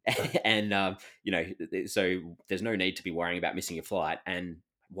 And so there's no need to be worrying about missing your flight. And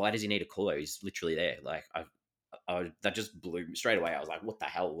why does he need to call her? He's literally there. Like, that just blew straight away. I was like, what the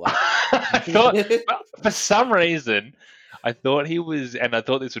hell? Like, I thought, for some reason, I thought he was, and I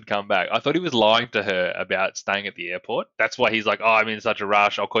thought this would come back, I thought he was lying to her about staying at the airport. That's why he's like, oh, I'm in such a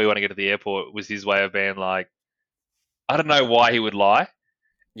rush, I'll call you when I get to the airport, was his way of being like, I don't know why he would lie.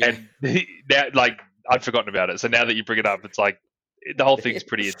 Yeah. And now, like, I'd forgotten about it. So now that you bring it up, it's like, the whole thing's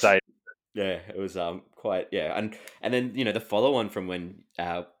pretty insane. Yeah, it was quite, yeah. And then, the follow on from when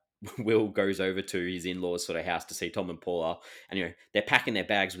Will goes over to his in-laws' sort of house to see Tom and Paula, and they're packing their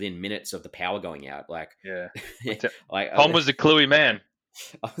bags within minutes of the power going out. Like, yeah, like Tom was a cluey man.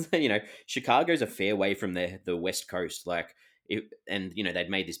 Chicago's a fair way from the West Coast. Like, they'd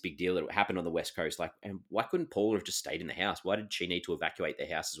made this big deal that it happened on the West Coast. Like, and why couldn't Paula have just stayed in the house? Why did she need to evacuate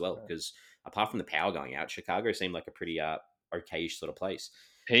their house as well? Because apart from the power going out, Chicago seemed like a pretty okayish sort of place.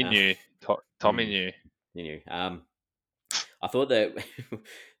 He knew. Tommy knew. He knew. I thought that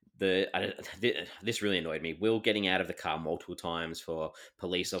this really annoyed me. Will getting out of the car multiple times for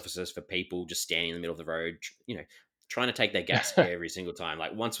police officers, for people just standing in the middle of the road, trying to take their gas every single time.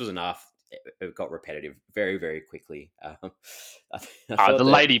 Like, once was enough. It got repetitive very, very quickly. The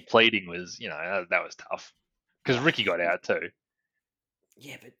lady pleading was, that was tough because Ricky got out too.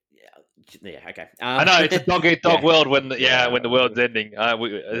 Yeah, but yeah, okay. I know it's a dog eat dog world when the world's ending.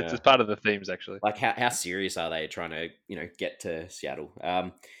 It's part of the themes actually. Like, how serious are they trying to get to Seattle?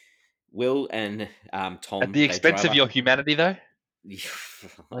 Will and Tom at the expense of your humanity, though.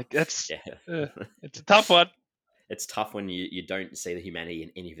 Like, that's it's a tough one. it's tough when you don't see the humanity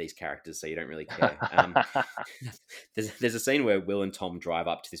in any of these characters, so you don't really care. There's a scene where Will and Tom drive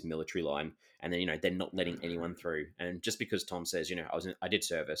up to this military line, and then they're not letting anyone through, and just because Tom says I did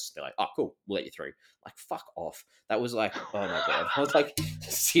service, they're like, oh cool, we'll let you through. Like, fuck off. That was like, oh my god. I was like,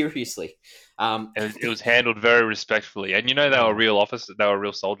 seriously. It was handled very respectfully, and they were real officers, they were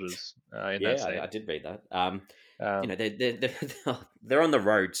real soldiers in that scene. I did read that. Um, They're on the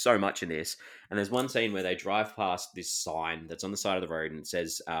road so much in this, and there's one scene where they drive past this sign that's on the side of the road, and it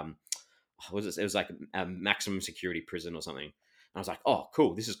says, what was it? It was like a maximum security prison or something. And I was like, oh,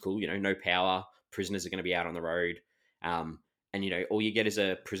 cool, this is cool. No power, prisoners are going to be out on the road, and all you get is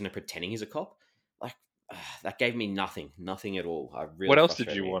a prisoner pretending he's a cop. Like, that gave me nothing at all. What else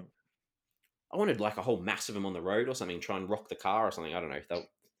did you want? I wanted like a whole mass of them on the road or something, try and rock the car or something. I don't know.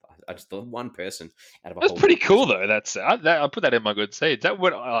 I just thought one person out of a That's whole pretty cool though. I put that in my good seeds. That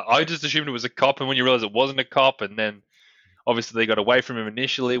what I just assumed it was a cop, and when you realize it wasn't a cop, and then obviously they got away from him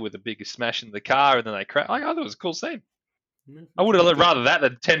initially with a big smash in the car, and then they crash. I thought it was a cool scene. I would have rather that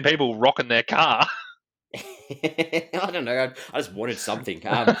than 10 people rocking their car. I don't know. I just wanted something.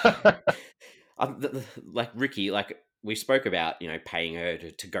 Like Ricky, like we spoke about, paying her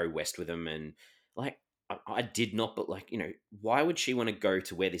to go west with him, and like I did not, but like why would she want to go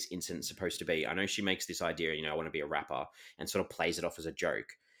to where this incident's supposed to be? I know she makes this idea, I want to be a rapper, and sort of plays it off as a joke.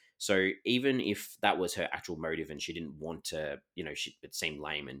 So even if that was her actual motive, and she didn't want to, it seemed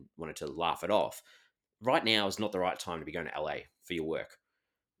lame and wanted to laugh it off. Right now is not the right time to be going to LA for your work.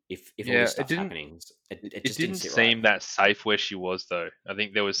 If all this stuff's happening, it just didn't seem that safe where she was though. I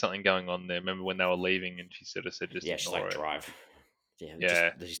think there was something going on there. Remember when they were leaving, and she sort of said, "Just she's like, it. Drive."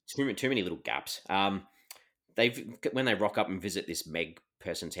 Yeah. There's too many little gaps. When they rock up and visit this Meg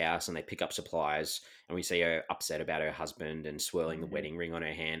person's house, and they pick up supplies, and we see her upset about her husband and swirling the wedding ring on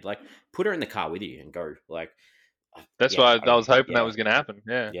her hand. Like, put her in the car with you and go. Like, that's why I was hoping that was going to happen.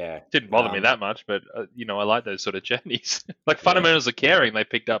 Yeah. Didn't bother me that much, but I like those sort of journeys. Like fundamentals of caring. They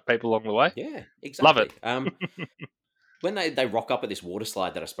picked up people along the way. Yeah, exactly. Love it. When they rock up at this water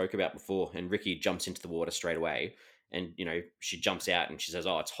slide that I spoke about before, and Ricky jumps into the water straight away, and she jumps out and she says,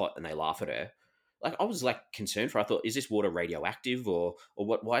 "Oh, it's hot," and they laugh at her. Like, I was like concerned for her. I thought, is this water radioactive or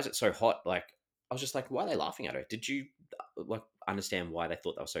what? Why is it so hot? Like, I was just like, why are they laughing at her? Did you like understand why they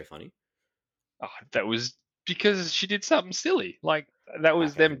thought that was so funny? Oh, that was because she did something silly. Like, that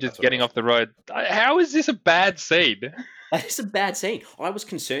was them just what getting off the road. How is this a bad scene? It's a bad scene. I was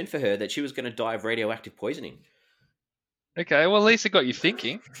concerned for her that she was going to die of radioactive poisoning. Okay, well, at least it got you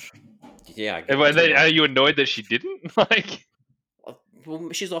thinking. Yeah. Are you annoyed that she didn't? Like,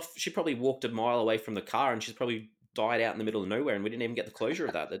 well, she's off. She probably walked a mile away from the car, and she's probably died out in the middle of nowhere, and we didn't even get the closure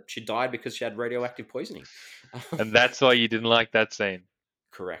of that she died because she had radioactive poisoning. And that's why you didn't like that scene.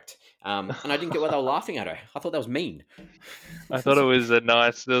 Correct. And I didn't get why they were laughing at her. I thought that was mean. I thought it was there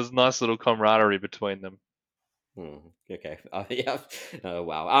was a nice little camaraderie between them. Okay. Yeah. Oh,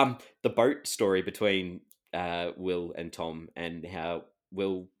 wow. The boat story between Will and Tom, and how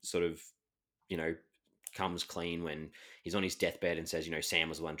Will sort of, comes clean when he's on his deathbed and says, Sam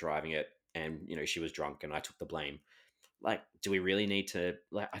was the one driving it, and, she was drunk and I took the blame. Like, do we really need to,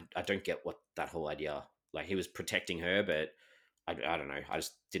 like, I don't get what that whole idea, like, he was protecting her, but I don't know. I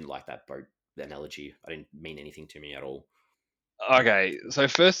just didn't like that boat analogy. I didn't mean anything to me at all. Okay, so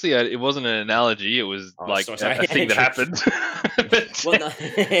firstly, it wasn't an analogy. It was a thing that happened.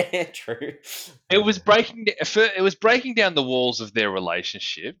 True. It was breaking down the walls of their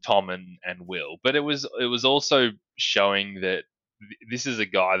relationship, Tom and Will. But it was also showing that this is a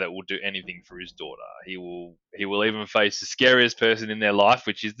guy that will do anything for his daughter. He will even face the scariest person in their life,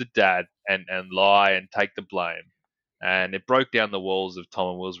 which is the dad, and lie and take the blame. And it broke down the walls of Tom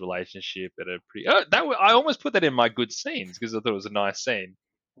and Will's relationship at a pretty. I almost put that in my good scenes because I thought it was a nice scene.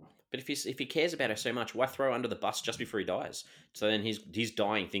 But if he cares about her so much, why throw her under the bus just before he dies? So then he's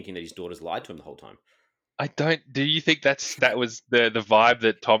dying thinking that his daughter's lied to him the whole time. I don't. Do you think that was the vibe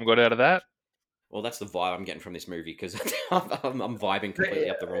that Tom got out of that? Well, that's the vibe I'm getting from this movie, because I'm vibing completely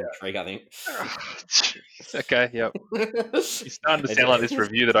up the wrong tree, I think. Okay, yep. You're starting to sound like this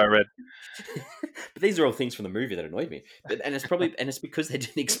review that I read. But these are all things from the movie that annoyed me. And it's because they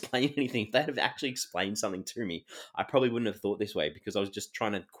didn't explain anything. If they had actually explained something to me, I probably wouldn't have thought this way, because I was just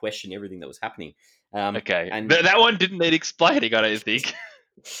trying to question everything that was happening. Okay, and that one didn't need explaining, I don't think.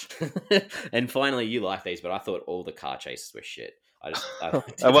 And finally, you like these, but I thought all the car chases were shit.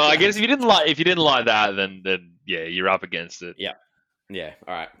 Well, I guess if you didn't like that, then yeah, you're up against it. Yeah.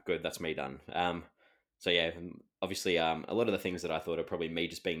 All right, good. That's me done. So yeah, obviously, a lot of the things that I thought are probably me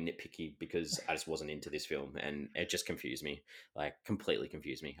just being nitpicky because I just wasn't into this film, and it just confused me, like completely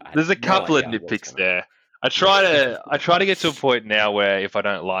confused me. There's a couple of nitpicks there. I try to get to a point now where if I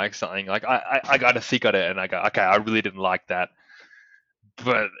don't like something, like I got to think on it and I go, okay, I really didn't like that,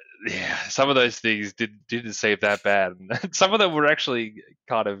 but yeah, some of those things didn't seem that bad, and some of them were actually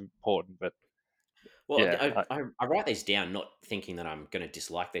kind of important. But Well, yeah, I write these down not thinking that I'm going to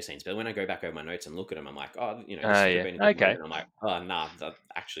dislike these scenes, but when I go back over my notes and look at them, I'm like, oh, this would have yeah, been a good okay, moment. I'm like, oh, nah,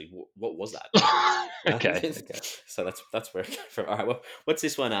 actually, what was that? okay, okay. So that's where it came from. All right, well, what's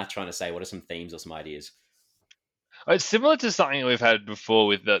this one trying to say? What are some themes or some ideas? It's similar to something we've had before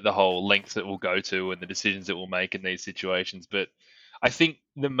with the whole lengths that we'll go to and the decisions that we'll make in these situations. But I think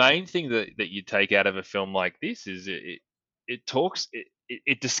the main thing that you take out of a film like this is it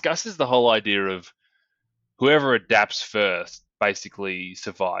discusses the whole idea of whoever adapts first basically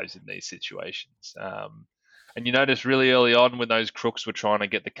survives in these situations. And you notice really early on when those crooks were trying to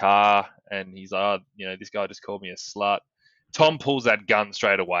get the car, and he's like, oh, this guy just called me a slut. Tom pulls that gun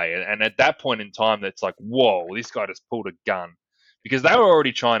straight away, and at that point in time, it's like, whoa, this guy just pulled a gun, because they were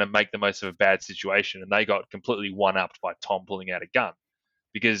already trying to make the most of a bad situation, and they got completely one-upped by Tom pulling out a gun,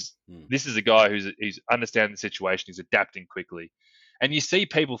 because Hmm. this is a guy who's understanding the situation, he's adapting quickly. And you see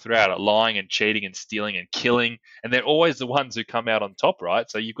people throughout it lying and cheating and stealing and killing, and they're always the ones who come out on top, right?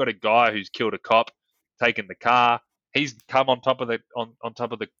 So you've got a guy who's killed a cop, taken the car, he's come on top of on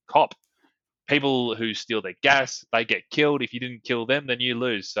top of the cop. People who steal their gas, they get killed. If you didn't kill them, then you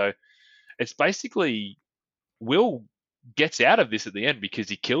lose. So it's basically Will gets out of this at the end because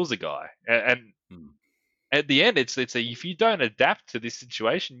he kills a guy, and Hmm. at the end, it's a if you don't adapt to this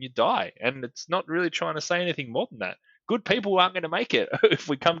situation, you die, and it's not really trying to say anything more than that. Good people aren't going to make it if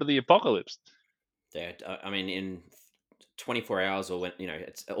we come to the apocalypse. Yeah, I mean, in 24 hours, or when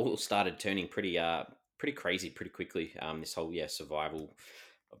it's all started turning pretty crazy pretty quickly. This whole survival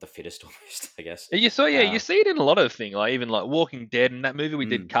of the fittest, almost, I guess. You see it in a lot of things, like even like Walking Dead and that movie we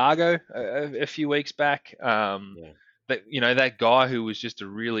did Mm, Cargo a few weeks back. yeah. That that guy who was just a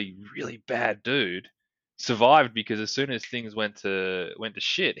really really bad dude survived because as soon as things went to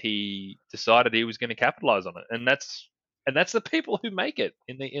shit, he decided he was going to capitalize on it, and that's the people who make it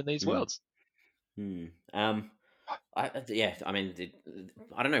in these Mm, worlds. mm. Yeah. I mean,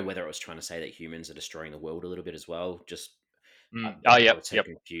 I don't know whether it was trying to say that humans are destroying the world a little bit as well. Just Oh, I yep, got so yep.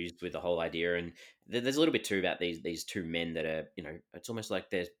 confused with the whole idea, and there's a little bit too about these two men that are, it's almost like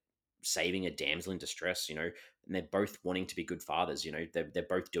they're saving a damsel in distress, and they're both wanting to be good fathers. They're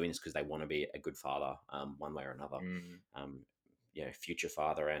both doing this because they want to be a good father, one way or another. Mm. Um, future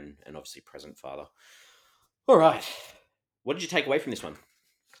father and obviously present father. All right, what did you take away from this one?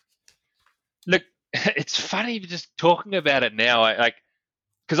 Look, it's funny just talking about it now. Like,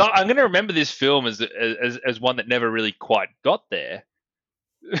 because I'm going to remember this film as one that never really quite got there.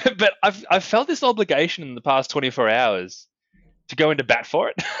 But I've felt this obligation in the past 24 hours to go into bat for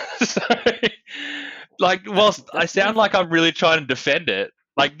it. So, like, whilst I That's sound like I'm really trying to defend it,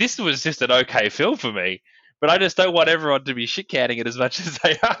 like this was just an okay film for me. But I just don't want everyone to be shit canning it as much as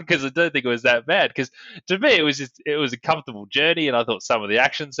they are, because I don't think it was that bad. Because to me, it was a comfortable journey, and I thought some of the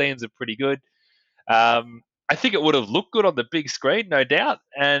action scenes are pretty good. I think it would have looked good on the big screen, no doubt.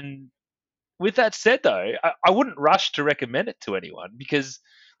 And with that said, though, I wouldn't rush to recommend it to anyone, because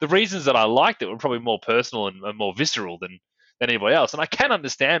the reasons that I liked it were probably more personal and more visceral than anybody else. And I can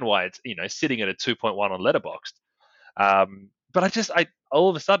understand why it's sitting at a 2.1 on Letterboxd. But I all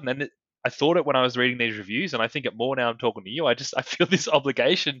of a sudden, I thought it when I was reading these reviews, and I think it more now I'm talking to you. I feel this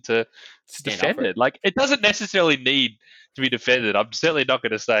obligation to stand up defend for it. it. Like, it doesn't necessarily need to be defended. I'm certainly not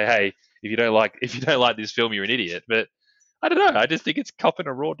going to say, hey, if you don't like this film, you're an idiot. But I don't know. I just think it's copping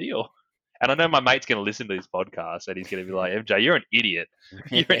a raw deal. And I know my mate's going to listen to this podcast, and he's going to be like, MJ, you're an idiot.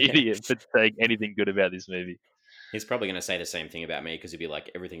 You're an idiot for saying anything good about this movie. He's probably going to say the same thing about me because he'd be like,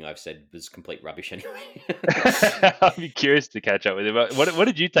 everything I've said was complete rubbish anyway. I'd be curious to catch up with him. What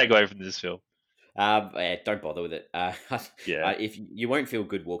did you take away from this film? Yeah, don't bother with it. Yeah. If you won't feel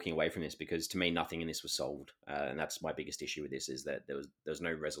good walking away from this, because to me nothing in this was solved, and that's my biggest issue with this, is that there was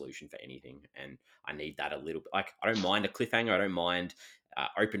no resolution for anything, and I need that a little bit. Like, I don't mind a cliffhanger, I don't mind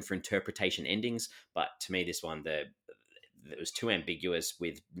open for interpretation endings, but to me this one, it was too ambiguous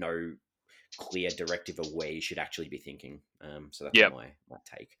with no clear directive of where you should actually be thinking. So that's Yep. my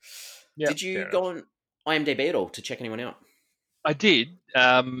take. Yep. Did you Fair enough. go on IMDb at all to check anyone out? I did.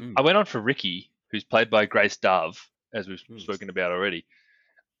 Mm, I went on for Ricky, who's played by Grace Dove, as we've mm. spoken about already.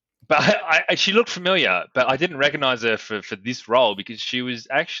 But she looked familiar, but I didn't recognize her for this role, because she was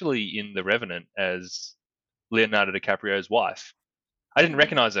actually in The Revenant as Leonardo DiCaprio's wife. I didn't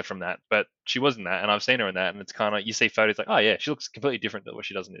recognize her from that, but she was in that, and I've seen her in that, and it's kind of, you see photos like, oh yeah, she looks completely different than what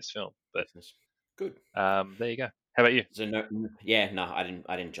she does in this film. But Business. Good. there you go. How about you? So no, yeah, no, I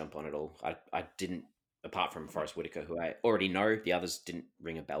didn't jump on at all. I didn't. apart from Forrest Whitaker, who I already know. The others didn't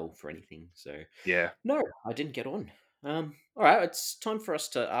ring a bell for anything. So, Yeah. no, I didn't get on. All right, it's time for us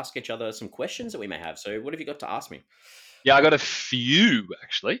to ask each other some questions that we may have. So, what have you got to ask me? Yeah, I got a few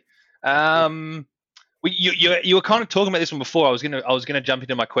actually. Good. You were kind of talking about this one before. I was gonna jump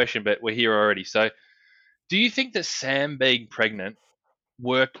into my question, but we're here already. So, do you think that Sam being pregnant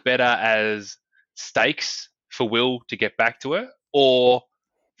worked better as stakes for Will to get back to her, or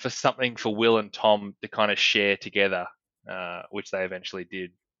for something for Will and Tom to kind of share together, which they eventually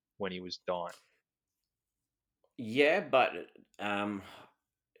did when he was dying? Yeah, but um,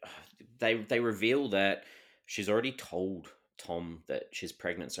 they reveal that she's already told Tom that she's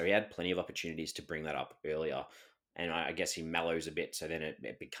pregnant, so he had plenty of opportunities to bring that up earlier. And I guess he mellows a bit, so then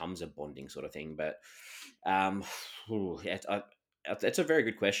it becomes a bonding sort of thing. But um, yeah, it's a very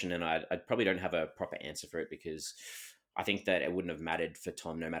good question, and I probably don't have a proper answer for it because I think that it wouldn't have mattered for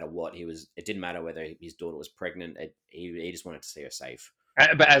Tom no matter what. It didn't matter whether his daughter was pregnant. He just wanted to see her safe.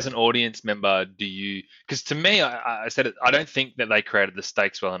 But as an audience member, do you? Because to me, I said it. I don't think that they created the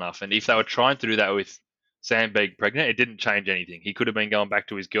stakes well enough. And if they were trying to do that with Sam being pregnant, it didn't change anything. He could have been going back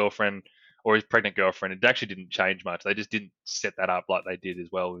to his girlfriend or his pregnant girlfriend. It actually didn't change much. They just didn't set that up like they did as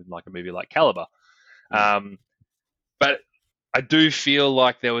well in like a movie like Caliber. Mm. Um, but I do feel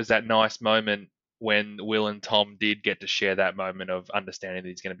like there was that nice moment when Will and Tom did get to share that moment of understanding that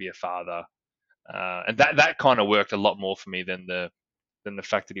he's going to be a father, and that kind of worked a lot more for me than the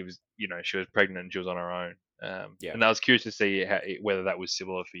fact that he was, she was pregnant and she was on her own. Yeah. And I was curious to see whether that was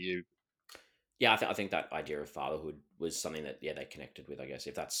similar for you. Yeah, I think that idea of fatherhood was something that they connected with. I guess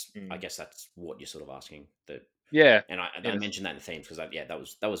if that's I Mm. guess that's what you're sort of asking. That Yeah. and I Yes. mentioned that in the themes because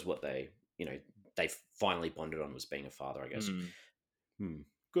that was what they finally bonded on was being a father. I guess. Mm. Hmm.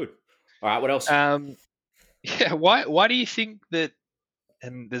 Good. All right. What else? Um, yeah. Why do you think that?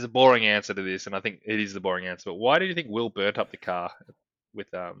 And there's a boring answer to this, and I think it is the boring answer. But why do you think Will burnt up the car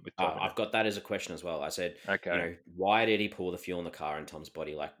with Tom in it? I've got that as a question as well. I said, Okay. why did he pour the fuel in the car in Tom's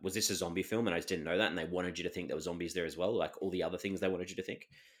body? Like, was this a zombie film and I just didn't know that? And they wanted you to think there were zombies there as well, like all the other things they wanted you to think.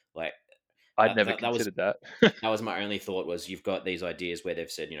 Like I'd that, never that, that was considered that. that was my only thought was you've got these ideas where they've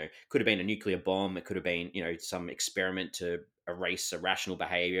said, could have been a nuclear bomb. It could have been, some experiment to erase irrational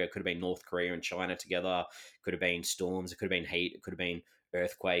behavior. It could have been North Korea and China together. It could have been storms. It could have been heat. It could have been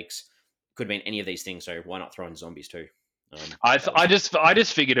earthquakes. It could have been any of these things. So why not throw in zombies too? I That I was, just I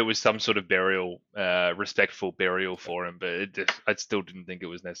just figured it was some sort of burial, respectful burial for him, but I still didn't think it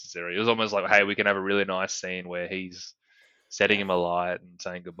was necessary. It was almost like, hey, we can have a really nice scene where he's setting yeah, him alight and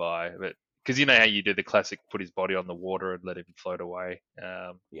saying goodbye, but because you know how you do the classic, put his body on the water and let him float away.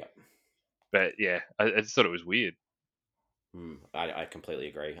 yeah. But yeah, I just thought it was weird. I completely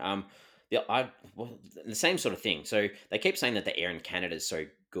agree. The same sort of thing. So they keep saying that the air in Canada is so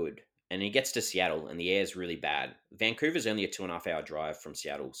good, and he gets to Seattle, and the air is really bad. Vancouver's only a 2.5 hour drive from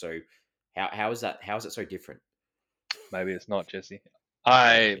Seattle, so how is that? How is it so different? Maybe it's not Jesse.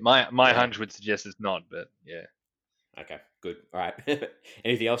 I Maybe. my Yeah. hunch would suggest it's not, but yeah. Okay. Good. All right.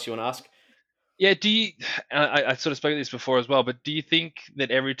 Anything else you want to ask? Yeah, do you? I sort of spoke of this before as well, but do you think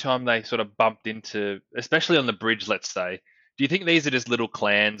that every time they sort of bumped into, especially on the bridge, let's say, do you think these are just little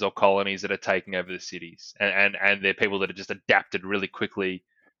clans or colonies that are taking over the cities, and they're people that have just adapted really quickly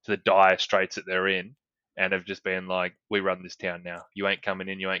to the dire straits that they're in, and have just been like, we run this town now. You ain't coming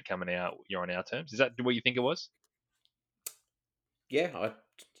in, you ain't coming out. You're on our terms. Is that what you think it was? Yeah.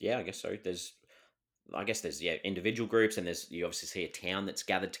 I guess so. I guess there's individual groups, and you obviously see a town that's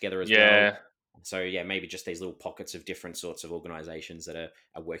gathered together as well. Yeah, So yeah, maybe just these little pockets of different sorts of organizations that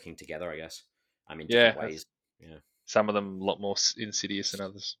are working together. I guess. In different yeah. ways. Yeah. Some of them a lot more insidious than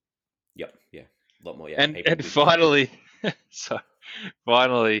others. Yep. Yeah. A lot more. Yeah. People And with. finally, so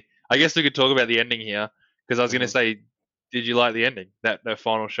finally, I guess we could talk about the ending here because I was going to Mhm. say, did you like the ending? That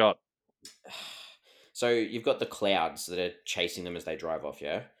final shot. So you've got the clouds that are chasing them as they drive off.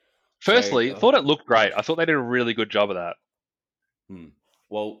 Yeah. So Firstly, thought it looked great. I thought they did a really good job of that. hmm.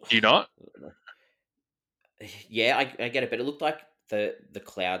 Well, Do you not? yeah, I get it, but it looked like the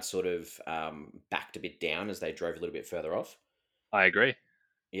clouds sort of backed a bit down as they drove a little bit further off. I agree.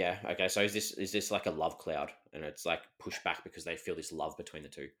 Yeah. Okay. So is this like a love cloud, and it's like pushed back because they feel this love between the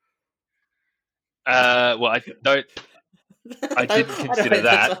two? Well, I don't. I didn't I consider don't,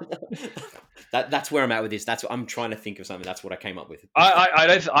 that. that's where I'm at with this. That's what I'm trying to think of something. That's what I came up with. I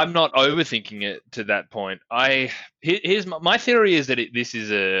don't. I'm not overthinking it to that point. Here's my theory is that this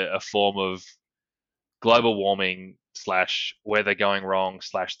is a form of global warming slash weather going wrong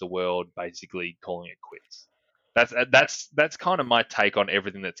slash the world basically calling it quits. That's kind of my take on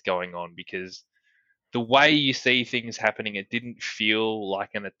everything that's going on because the way you see things happening, it didn't feel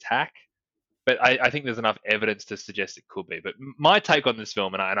like an attack, but I think there's enough evidence to suggest it could be. But my take on this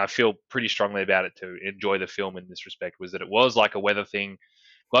film, and I feel pretty strongly about it to enjoy the film in this respect, was that it was like a weather thing,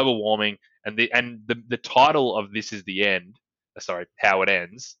 global warming, and the title of This Is the End, sorry, How It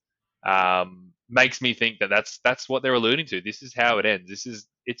Ends, makes me think that that's what they're alluding to. This is how it ends.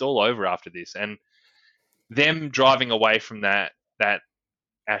 It's all over after this, and them driving away from that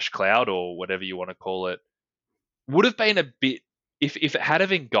ash cloud or whatever you want to call it would have been a bit, if it had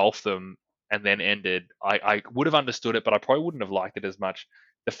have engulfed them and then ended, I would have understood it, but I probably wouldn't have liked it as much.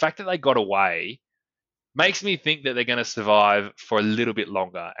 The fact that they got away makes me think that they're going to survive for a little bit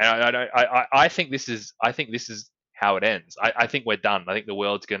longer, and I think this is how it ends. I think we're done. I think the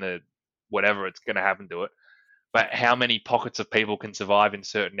world's going to, whatever it's going to happen to it. But how many pockets of people can survive in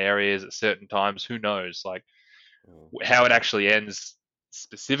certain areas at certain times? Who knows? Like how it actually ends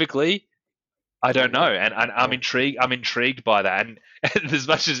specifically, I don't know. And I'm intrigued. I'm intrigued by that. And as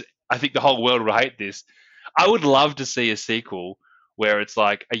much as I think the whole world will hate this, I would love to see a sequel where it's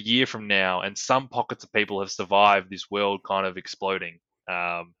like a year from now and some pockets of people have survived this world kind of exploding.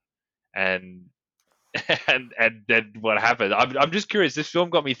 And and then what happens? I'm just curious. This film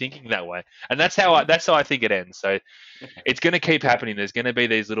got me thinking that way, and that's how I think it ends. So it's going to keep happening. There's going to be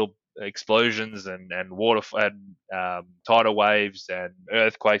these little explosions and water and tidal waves and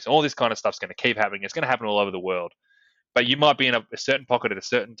earthquakes. All this kind of stuff's going to keep happening. It's going to happen all over the world. But you might be in a certain pocket at a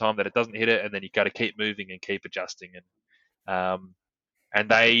certain time that it doesn't hit it, and then you got to keep moving and keep adjusting. And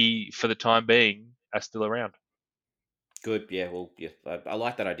they, for the time being, are still around. Good, yeah. Well, yeah, I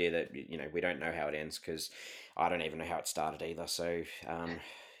like that idea that we don't know how it ends because I don't even know how it started either. So,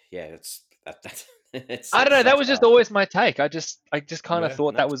 yeah, that's it's. I don't know. That was just always my take. I just kind of Yeah,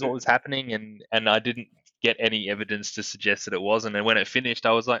 thought that that's was good. what was happening, and I didn't get any evidence to suggest that it wasn't. And when it finished,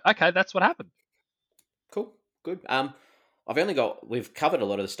 I was like, okay, that's what happened. Cool, good. We've covered a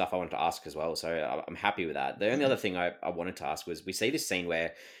lot of the stuff I wanted to ask as well, so I'm happy with that. The only other thing I wanted to ask was we see this scene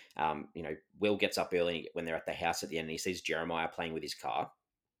where, Will gets up early when they're at the house at the end, and he sees Jeremiah playing with his car,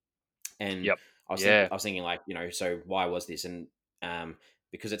 and Yep. I was Yeah. I was thinking like, so why was this? And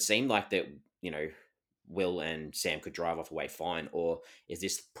because it seemed like that, Will and Sam could drive off away fine, or is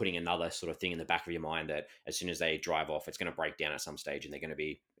this putting another sort of thing in the back of your mind that as soon as they drive off, it's going to break down at some stage and they're going to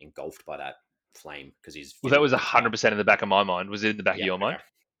be engulfed by that flame because he's Well, that was the car. 100% in the back of my mind. Was it in the back of Yeah, your okay. mind?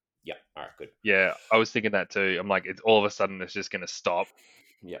 Yeah. All right. Good. Yeah, I was thinking that too. I'm like, it's all of a sudden it's just going to stop.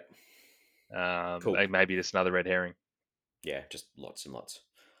 Yep. Cool. Maybe just another red herring. Yeah, just lots and lots.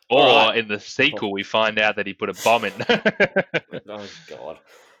 Or in the sequel, we find out that he put a bomb in. Oh God.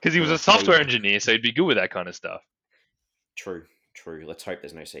 Because he was a software engineer, so he'd be good with that kind of stuff. True. Let's hope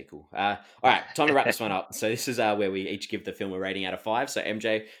there's no sequel. All right, time to wrap this one up. So this is where we each give the film a rating out of 5. So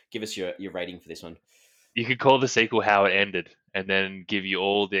MJ, give us your rating for this one. You could call the sequel How It Ended, and then give you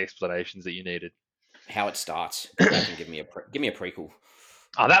all the explanations that you needed. How it starts. Can give me a prequel.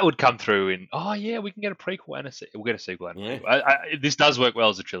 Oh, that would come through in. Oh yeah, we can get a prequel and we'll get a sequel. And a prequel. This does work well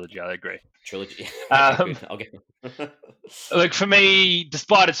as a trilogy. I agree. Trilogy. I'll get. Look, for me,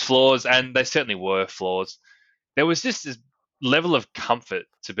 despite its flaws, and they certainly were flaws, there was just this level of comfort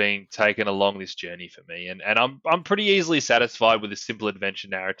to being taken along this journey for me, and I'm pretty easily satisfied with a simple adventure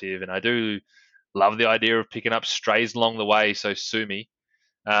narrative, and I do love the idea of picking up strays along the way. So sue me,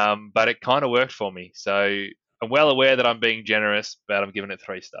 but it kind of worked for me. So I'm well aware that I'm being generous, but I'm giving it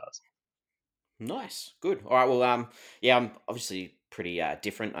 3 stars. Nice, good. All right, well, yeah, I'm obviously pretty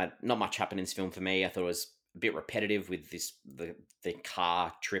different. Not much happened in this film for me. I thought it was a bit repetitive with the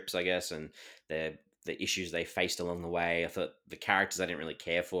car trips, I guess, and the issues they faced along the way. I thought the characters I didn't really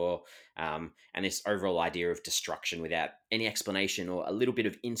care for, and this overall idea of destruction without any explanation or a little bit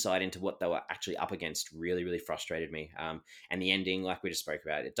of insight into what they were actually up against really, really frustrated me. And the ending, like we just spoke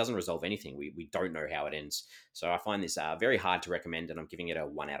about, it doesn't resolve anything. We don't know how it ends. So I find this very hard to recommend, and I'm giving it a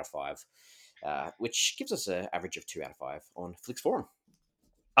 1 out of 5. Which gives us an average of 2 out of 5 on Flix Forum.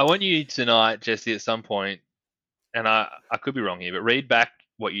 I want you tonight, Jesse, at some point, and I could be wrong here, but read back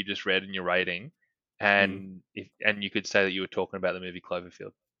what you just read in your rating, and and you could say that you were talking about the movie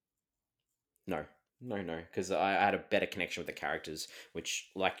Cloverfield. No, because I had a better connection with the characters, which,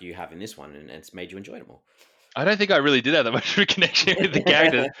 like you have in this one, and it's made you enjoy it more. I don't think I really did have that much of a connection with the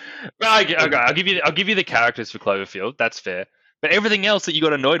characters. Well, okay, I'll give you the characters for Cloverfield. That's fair. But everything else that you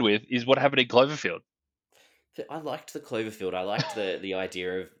got annoyed with is what happened in Cloverfield. I liked the Cloverfield. I liked the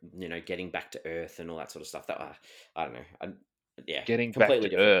idea of getting back to Earth and all that sort of stuff. That I don't know. Yeah, getting back to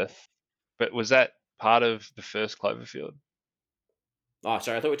different. Earth. But was that part of the first Cloverfield? Oh,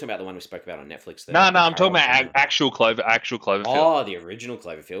 sorry. I thought we were talking about the one we spoke about on Netflix. No, I'm talking about actual Cloverfield. Oh, the original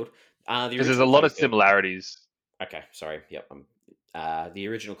Cloverfield. Because there's a lot of similarities. Okay, sorry. Yep, The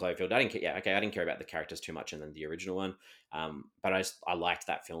original Cloverfield. I didn't care. Yeah, okay. I didn't care about the characters too much, and then the original one. But I liked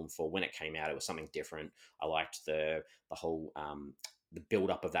that film for when it came out. It was something different. I liked the whole the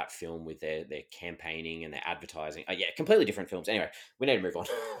build up of that film with their campaigning and their advertising. Yeah, completely different films. Anyway, we need to move on.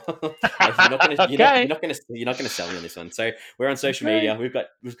 You're not gonna Okay. you're not gonna sell me on this one. So we're on social Okay. media.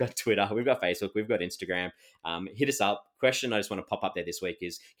 We've got Twitter. We've got Facebook. We've got Instagram. Hit us up. Question I just want to pop up there this week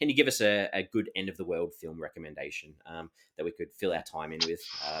is: can you give us a good end of the world film recommendation that we could fill our time in with?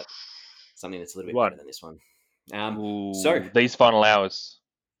 Something that's a little bit One. better than this one. Ooh, These Final Hours.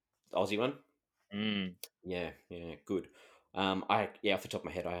 Aussie one. Mm. Yeah, good. Off the top of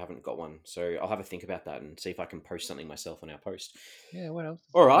my head, I haven't got one, so I'll have a think about that and see if I can post something myself on our post. Yeah, what else?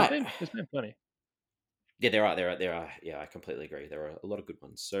 All right. There's been plenty. Yeah, there are. Yeah, I completely agree. There are a lot of good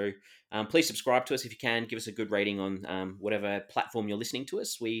ones. So please subscribe to us if you can. Give us a good rating on whatever platform you're listening to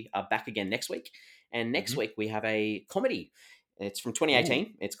us. We are back again next week. And next week we have a comedy. It's from 2018. Ooh.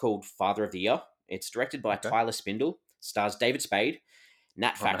 It's called Father of the Year. It's directed by Tyler Spindle. Stars David Spade,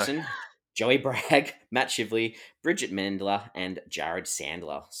 Nat Faxon, Joey Bragg, Matt Shively, Bridget Mendler, and Jared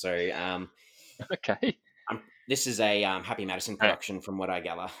Sandler. So okay. This is a Happy Madison production, from what I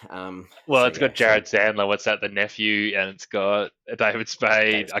gather. It's got Jared Sandler. What's that? The nephew, and it's got David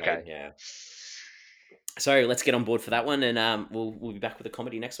Spade. Okay, yeah. So let's get on board for that one, and we'll be back with a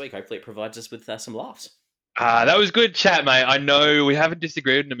comedy next week. Hopefully, it provides us with some laughs. That was good chat, mate. I know we haven't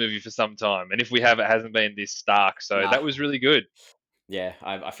disagreed in a movie for some time, and if we have, it hasn't been this stark. So that was really good. Yeah,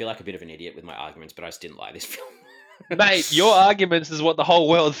 I feel like a bit of an idiot with my arguments, but I just didn't like this film. Mate, your arguments is what the whole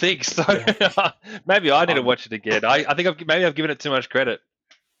world thinks. So maybe I need to watch it again. I think I've given it too much credit.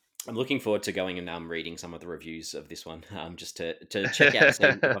 I'm looking forward to going and reading some of the reviews of this one, just to check out see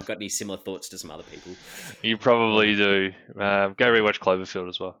if I've got any similar thoughts to some other people. You probably do. Go rewatch Cloverfield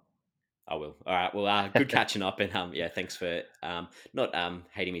as well. I will. All right. Well, good catching up, and thanks for not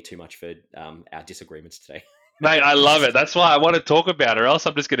hating me too much for our disagreements today. Mate, I love it. That's why I want to talk about it, or else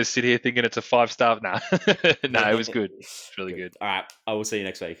I'm just going to sit here thinking it's a 5-star. No, it was good. It's really good. All right. I will see you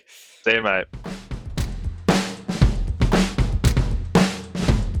next week. See you, mate.